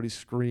and somebody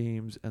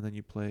screams and then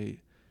you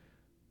play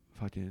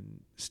fucking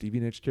Stevie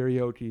Nicks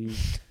karaoke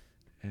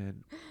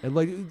and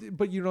like,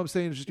 but you know what I'm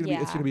saying? It's just gonna be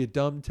it's Yeah. gonna be a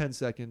dumb 10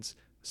 seconds.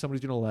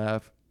 Somebody's gonna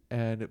laugh,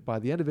 and by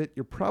the end of it,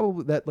 you're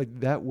probably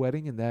that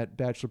wedding and that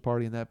bachelor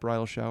party and that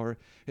bridal shower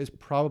is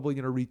probably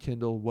gonna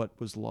rekindle what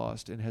was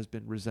lost and has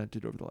been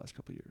resented over the last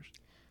couple of years.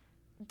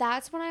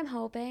 That's what I'm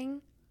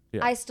hoping.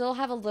 Yeah. I still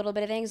have a little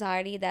bit of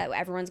anxiety that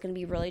everyone's going to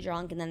be really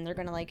drunk and then they're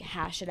going to like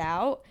hash it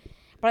out.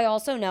 But I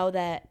also know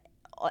that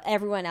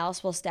everyone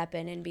else will step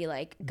in and be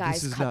like,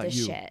 guys, this is cut not this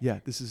you. shit. Yeah,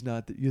 this is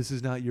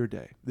not your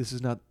day. This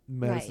is not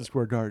Madison Right.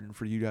 Square Garden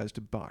for you guys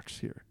to box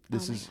here.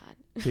 This Oh my is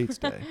God. Kate's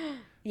day.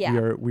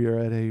 Yeah. We are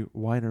at a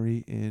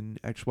winery in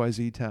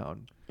XYZ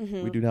town.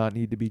 Mhm. We do not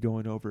need to be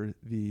going over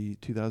the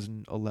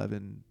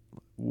 2011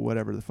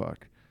 whatever the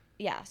fuck.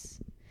 Yes.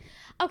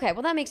 Okay,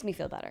 well that makes me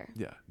feel better.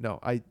 Yeah. No,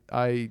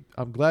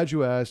 I'm glad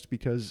you asked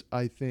because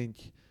I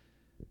think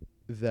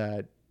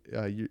that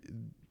you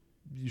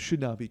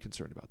should not be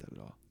concerned about that at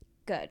all.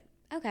 Good.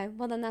 Okay,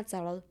 well then that's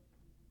settled.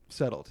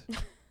 Settled.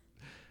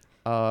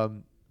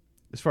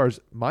 As far as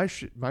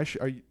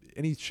are you,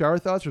 any shower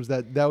thoughts, or was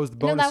that was the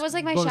bonus? No, that was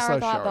like my shower slash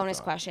thought bonus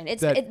question.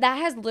 That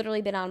has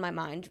literally been on my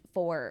mind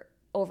for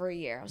over a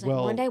year. I was like,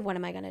 Well, one day, what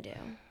am I gonna do?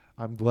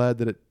 I'm glad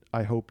that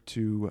I hope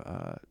to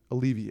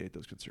alleviate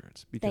those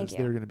concerns because Thank you.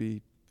 they're going to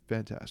be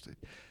fantastic.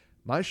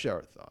 My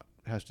shower thought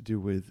has to do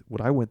with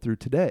what I went through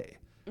today,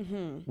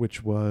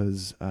 which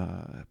was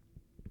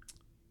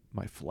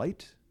my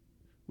flight,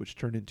 which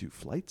turned into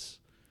flights.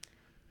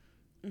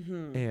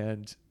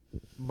 And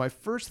my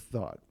first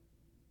thought,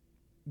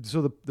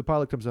 so the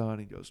pilot comes on and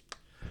he goes,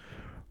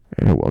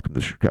 "Hey, welcome,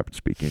 this is your captain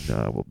speaking.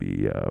 We'll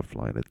be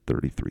flying at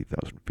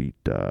 33,000 feet.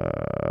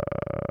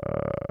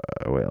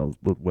 Well,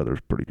 the weather's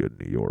pretty good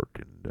in New York,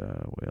 and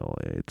well,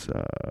 it's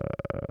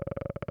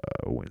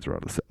winds are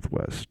out of the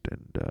southwest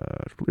and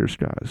clear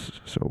skies.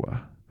 So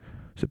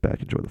sit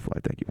back, enjoy the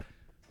flight. Thank you."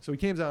 So he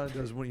comes out and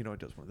does one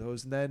of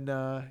those, and then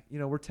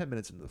we're 10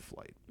 minutes into the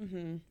flight.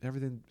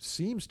 Everything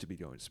seems to be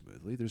going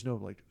smoothly. There's no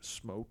like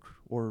smoke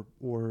or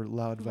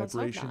loud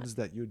vibrations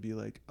that you'd be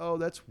like, oh,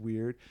 that's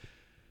weird.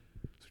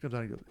 So he comes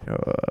out and goes,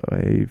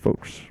 "Hey,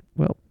 folks.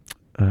 Well,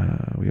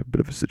 we have a bit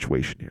of a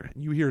situation here."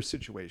 And you hear a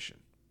situation,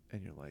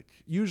 and you're like,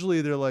 usually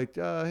they're like,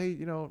 "Hey,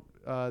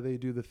 they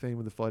do the thing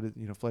with the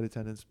flight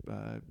attendants.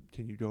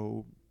 Can you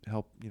go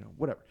help?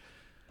 Whatever."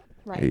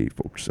 Right. "Hey,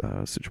 folks,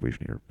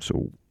 situation here.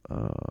 So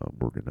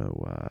we're gonna,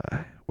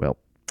 well,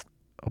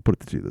 I'll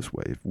put it to you this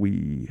way: if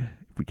we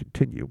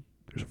continue,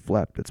 there's a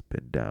flap that's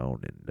been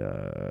down,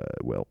 and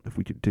well, if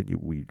we continue,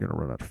 we're gonna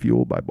run out of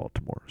fuel by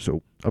Baltimore.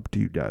 So up to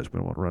you guys. We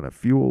don't want to run out of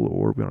fuel,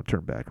 or we want to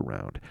turn back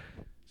around."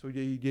 So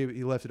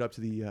he left it up to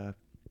the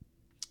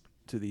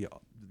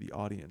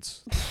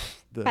audience.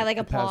 By like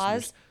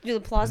applause? Do the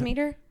applause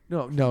meter?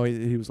 No,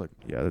 he was like,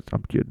 "Yeah,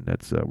 I'm kidding.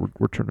 That's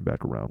we're turning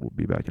back around. We'll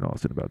be back in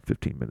Austin in about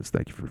 15 minutes.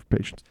 Thank you for your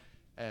patience."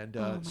 And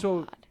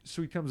so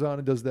he comes on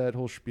and does that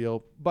whole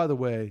spiel. By the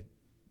way,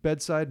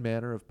 bedside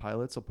manner of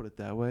pilots, I'll put it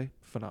that way,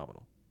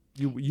 phenomenal.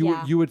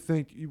 You would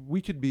think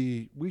we could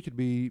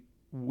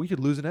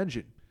lose an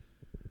engine,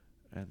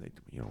 and they,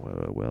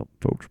 well,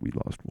 folks, we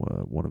lost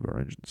one of our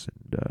engines,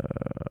 and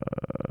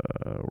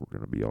we're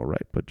gonna be all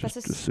right. But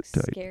just sit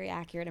tight. Scary,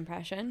 accurate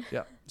impression.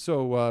 Yeah.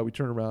 So we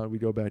turn around, we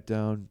go back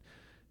down,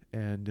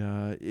 and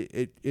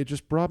it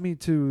just brought me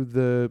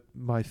to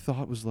my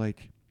thought was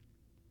like,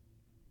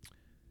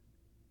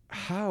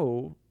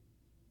 how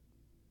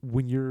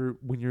when you're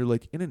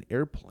like in an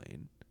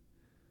airplane,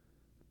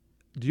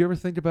 do you ever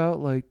think about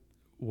like,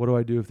 what do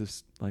I do if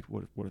this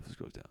what if this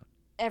goes down?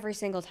 Every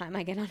single time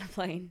I get on a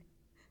plane.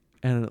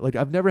 And like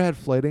I've never had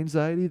flight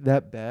anxiety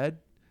that bad.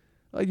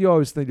 Like you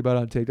always think about it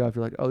on takeoff,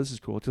 you're like, oh, this is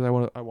cool because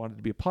I wanted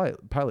to be a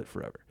pilot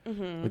forever.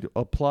 Mm-hmm. Like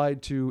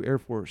applied to Air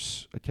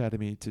Force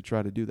Academy to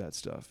try to do that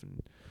stuff.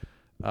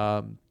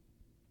 And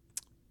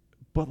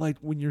but like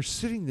when you're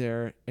sitting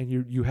there and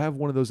you have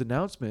one of those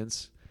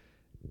announcements,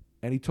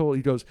 and he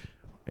goes,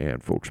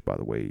 and folks, by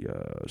the way,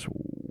 so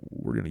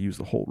we're gonna use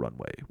the whole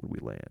runway when we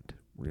land.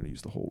 We're gonna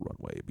use the whole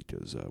runway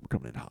because we're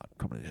coming in hot,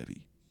 coming in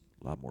heavy.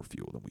 A lot more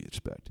fuel than we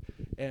expect.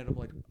 And I'm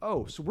like,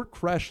 oh, so we're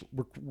crash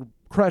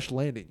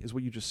landing is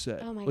what you just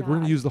said. Oh my Like we're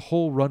God. gonna use the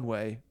whole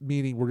runway,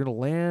 meaning we're gonna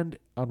land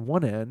on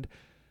one end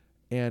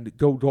and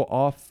go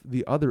off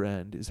the other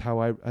end is how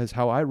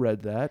I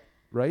read that,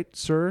 right,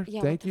 sir?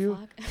 Yeah, Thank what the you.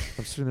 fuck?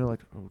 I'm sitting there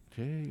like,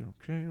 okay,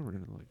 we're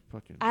gonna like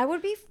fucking. I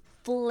would be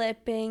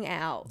flipping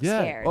out.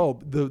 Yeah. Scared. Oh,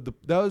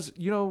 that was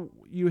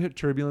you hit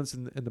turbulence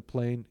in the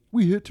plane.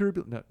 We hit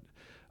turbulence.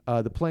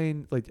 No, the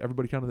plane, like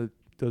everybody kind of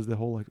does the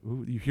whole like,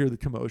 ooh, you hear the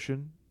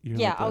commotion. You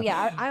hear, Yeah. like, the, Oh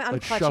yeah. I'm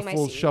like clutching my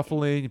seat.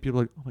 shuffling, and people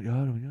are like, oh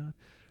my god,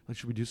 like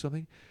should we do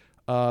something?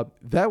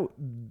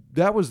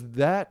 That was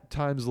that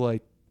times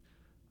like.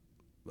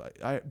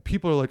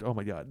 People are like, oh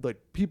my god, like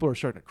people are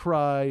starting to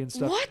cry and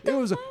stuff. What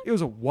the fuck? It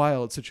was a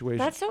wild situation.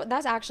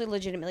 That's actually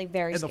legitimately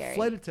very and scary. the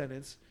flight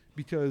attendants,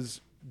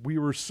 because we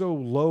were so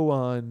low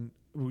on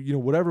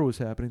whatever was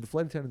happening, the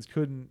flight attendants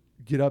couldn't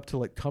get up to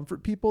like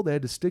comfort people. They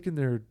had to stick in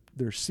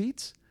their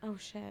seats, Oh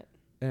shit.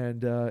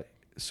 and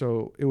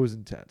so it was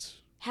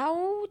intense.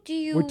 How do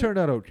you? It turned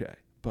out okay,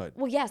 but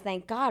Well, yes,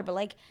 thank God. But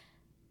like,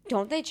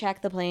 don't they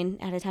check the plane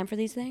at a time for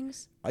these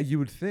things? you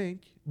would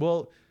think.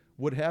 Well,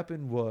 what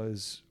happened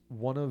was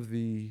one of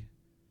the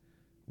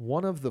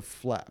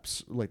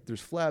flaps, like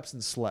there's flaps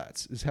and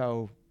slats, is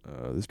how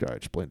this guy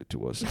explained it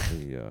to us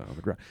on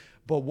the ground.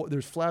 But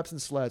there's flaps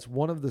and slats.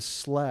 One of the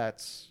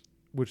slats,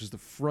 which is the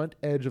front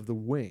edge of the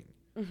wing,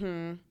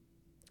 Mm-hmm.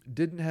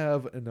 didn't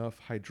have enough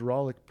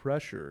hydraulic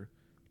pressure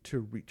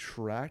to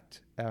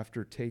retract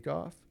after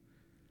takeoff,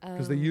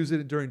 because they use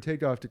it during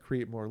takeoff to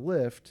create more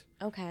lift.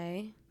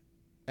 Okay.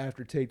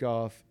 After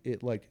takeoff,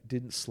 it like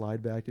didn't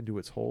slide back into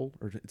its hole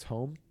or its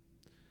home.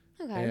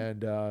 Okay.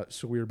 And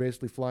so we were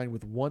basically flying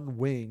with one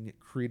wing,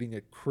 creating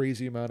a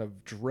crazy amount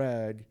of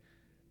drag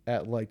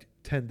at like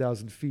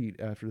 10,000 feet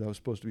after that was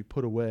supposed to be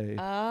put away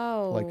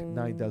like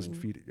 9,000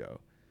 feet ago.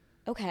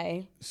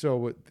 Okay.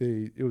 So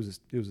it was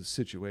a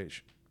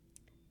situation.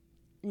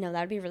 No,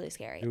 that'd be really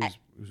scary. It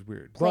was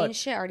weird. Plane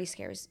shit already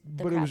scares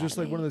the But it crap was just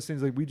out like of one of me. those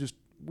things like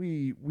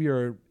we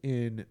are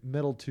in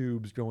metal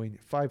tubes going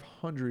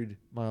 500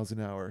 miles an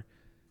hour,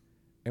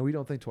 and we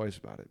don't think twice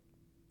about it.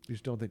 We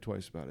just don't think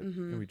twice about it,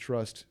 Mm-hmm. and we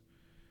trust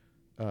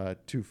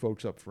two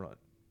folks up front.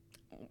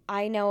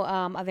 I know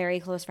a very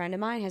close friend of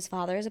mine. His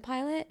father is a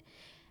pilot,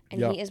 and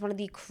Yeah. he is one of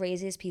the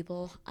craziest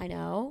people I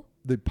know.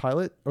 The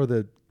pilot or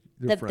their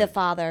The friend?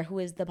 father, who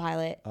is the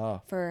pilot Ah.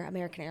 for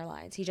American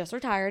Airlines. He just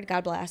retired.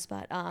 God bless.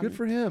 But Good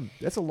for him.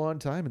 That's a long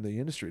time in the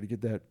industry to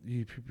get that.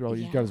 He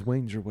probably Yeah. got his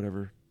wings or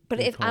whatever. But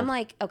they're if I'm called.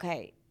 like,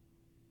 okay,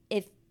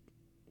 if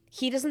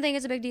he doesn't think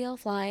it's a big deal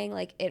flying,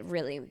 like it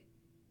really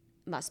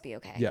must be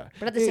okay. Yeah.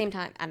 But at the same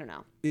time, I don't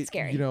know. It's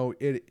scary.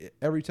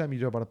 Every time you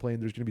jump on a plane,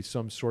 there's going to be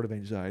some sort of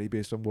anxiety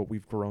based on what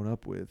we've grown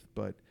up with.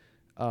 But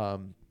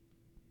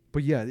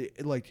yeah,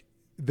 like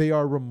they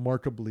are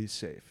remarkably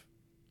safe.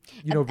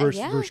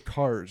 Versus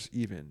cars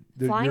even.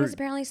 Flying is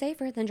apparently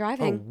safer than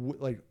driving.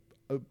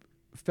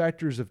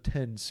 Factors of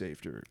 10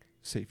 safer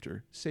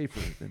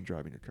than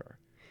driving a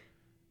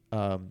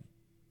car.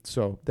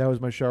 So that was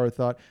my shower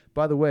thought.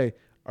 By the way,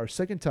 our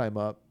second time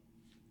up,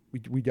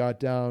 we got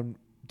down,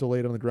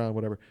 delayed on the ground,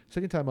 whatever.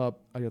 Second time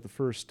up, I got the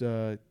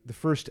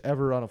first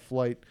ever on a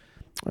flight.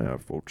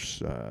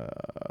 Folks,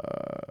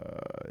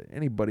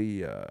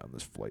 anybody on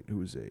this flight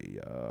who is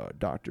a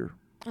doctor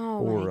Oh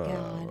or my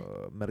God.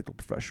 a medical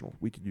professional,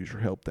 we could use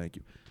your help. Thank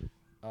you.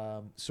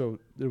 So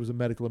there was a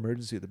medical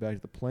emergency at the back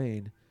of the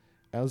plane.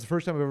 And it was the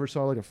first time I ever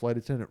saw like a flight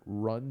attendant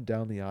run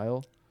down the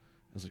aisle.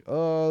 I was like,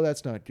 oh,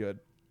 that's not good.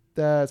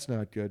 That's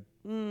not good.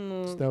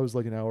 So that was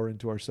like an hour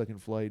into our second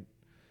flight.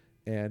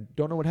 And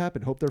don't know what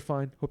happened. Hope they're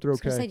fine. Hope they're I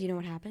was gonna okay. say, do you know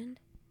what happened?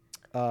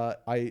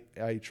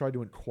 I tried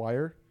to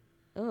inquire,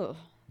 Oh.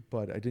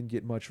 but I didn't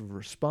get much of a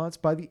response.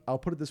 I'll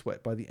put it this way.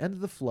 By the end of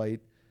the flight,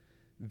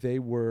 they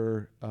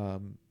were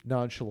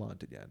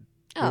nonchalant again.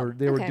 Oh,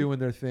 They were okay. doing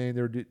their thing.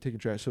 They were taking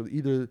trash. So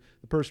either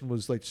the person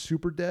was like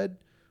super dead,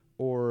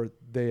 or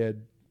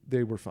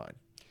they were fine.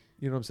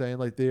 You know what I'm saying?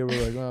 Like they were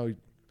like, oh,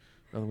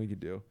 nothing we could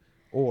do,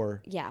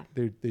 or Yeah.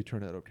 they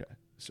turned out okay.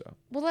 So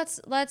Well,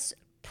 let's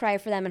pray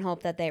for them and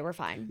hope that they were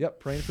fine. yep,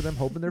 praying for them,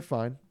 hoping they're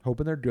fine,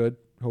 hoping they're good,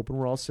 hoping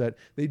we're all set.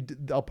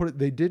 I'll put it.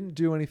 They didn't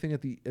do anything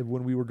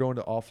when we were going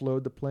to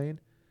offload the plane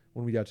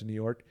when we got to New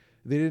York.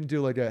 They didn't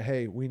do like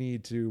hey, we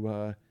need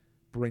to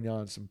bring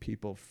on some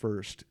people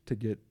first to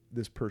get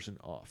this person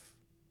off.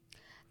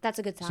 That's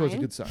a good sign. So it's a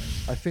good sign.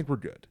 I think we're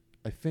good.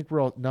 I think we're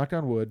all, knock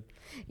on wood,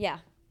 Yeah.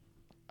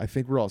 I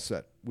think we're all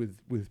set with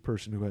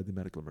person who had the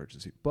medical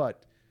emergency.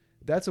 But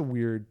that's a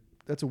weird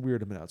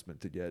announcement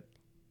to get.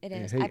 It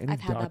is. Hey, I've any had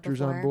that doctors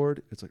before. on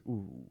board? It's like,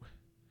 ooh.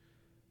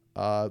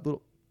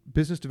 Little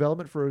business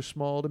development for a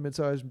small to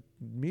mid-sized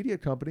media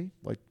company.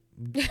 Like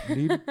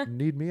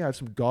need me. I have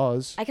some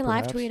gauze. I can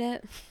live tweet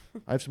it.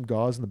 I have some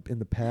gauze in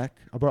the pack.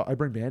 I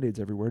bring Band-Aids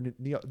everywhere.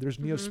 There's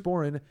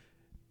Neosporin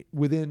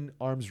within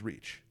arm's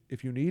reach.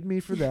 If you need me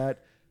for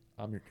that,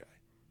 I'm your guy.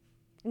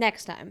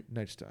 Next time.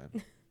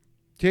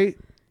 Kate,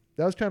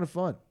 that was kind of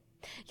fun.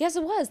 Yes,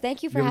 it was.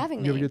 Thank you for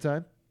having me. You have a good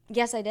time?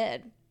 Yes, I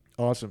did.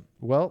 Awesome.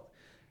 Well,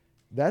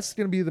 that's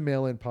going to be the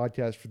mail-in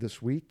podcast for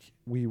this week.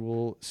 We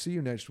will see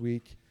you next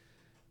week.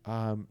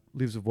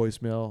 Leave us a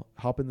voicemail.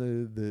 Hop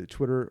in the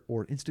Twitter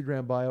or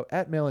Instagram bio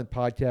at Mail-In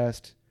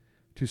Podcast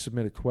to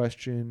submit a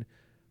question.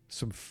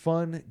 Some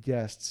fun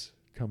guests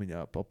coming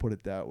up. I'll put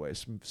it that way.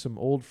 Some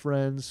old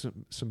friends,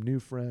 some new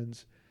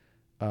friends.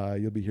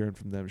 You'll be hearing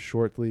from them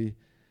shortly.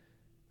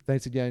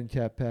 Thanks again,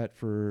 Cat Pat,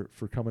 for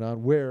coming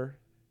on. Where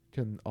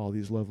can all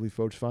these lovely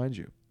folks find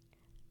you?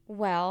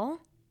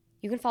 Well,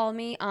 you can follow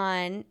me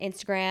on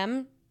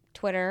Instagram,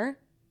 Twitter,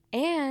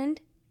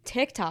 and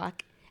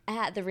TikTok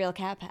at The Real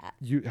Cat Pat.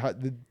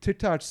 The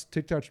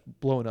TikTok's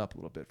blowing up a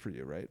little bit for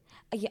you, right?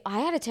 Yeah, I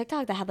had a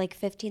TikTok that had like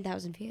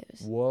 15,000 views.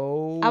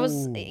 Whoa.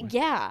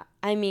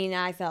 I mean,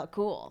 I felt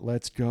cool.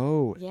 Let's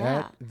go. Yeah.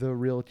 At The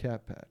Real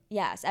Cat Pat.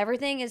 Yes,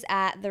 everything is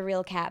at The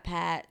Real Cat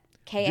Pat,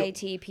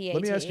 KATPAT.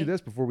 Let me ask you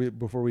this before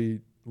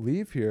we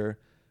leave here.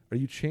 Are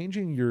you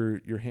changing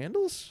your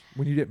handles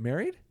when you get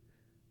married?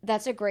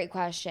 That's a great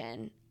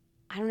question.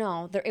 I don't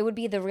know. It would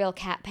be The Real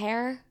Cat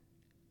Pair.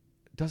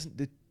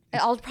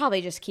 I'll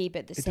probably just keep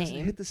it the same. It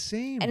doesn't hit the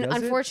same, and does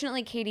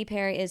unfortunately, Katy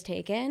Perry is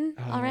taken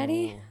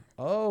already.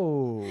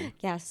 Oh.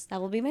 Yes,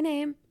 that will be my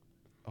name.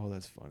 Oh,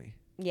 that's funny.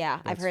 Yeah,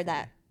 I've heard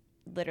that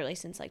literally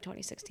since like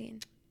 2016.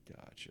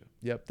 Gotcha.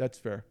 Yep, that's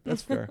fair.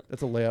 That's fair.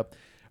 That's a layup.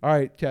 All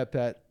right, Cat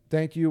Pat,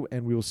 thank you,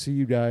 and we will see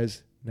you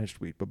guys next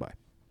week. Bye-bye.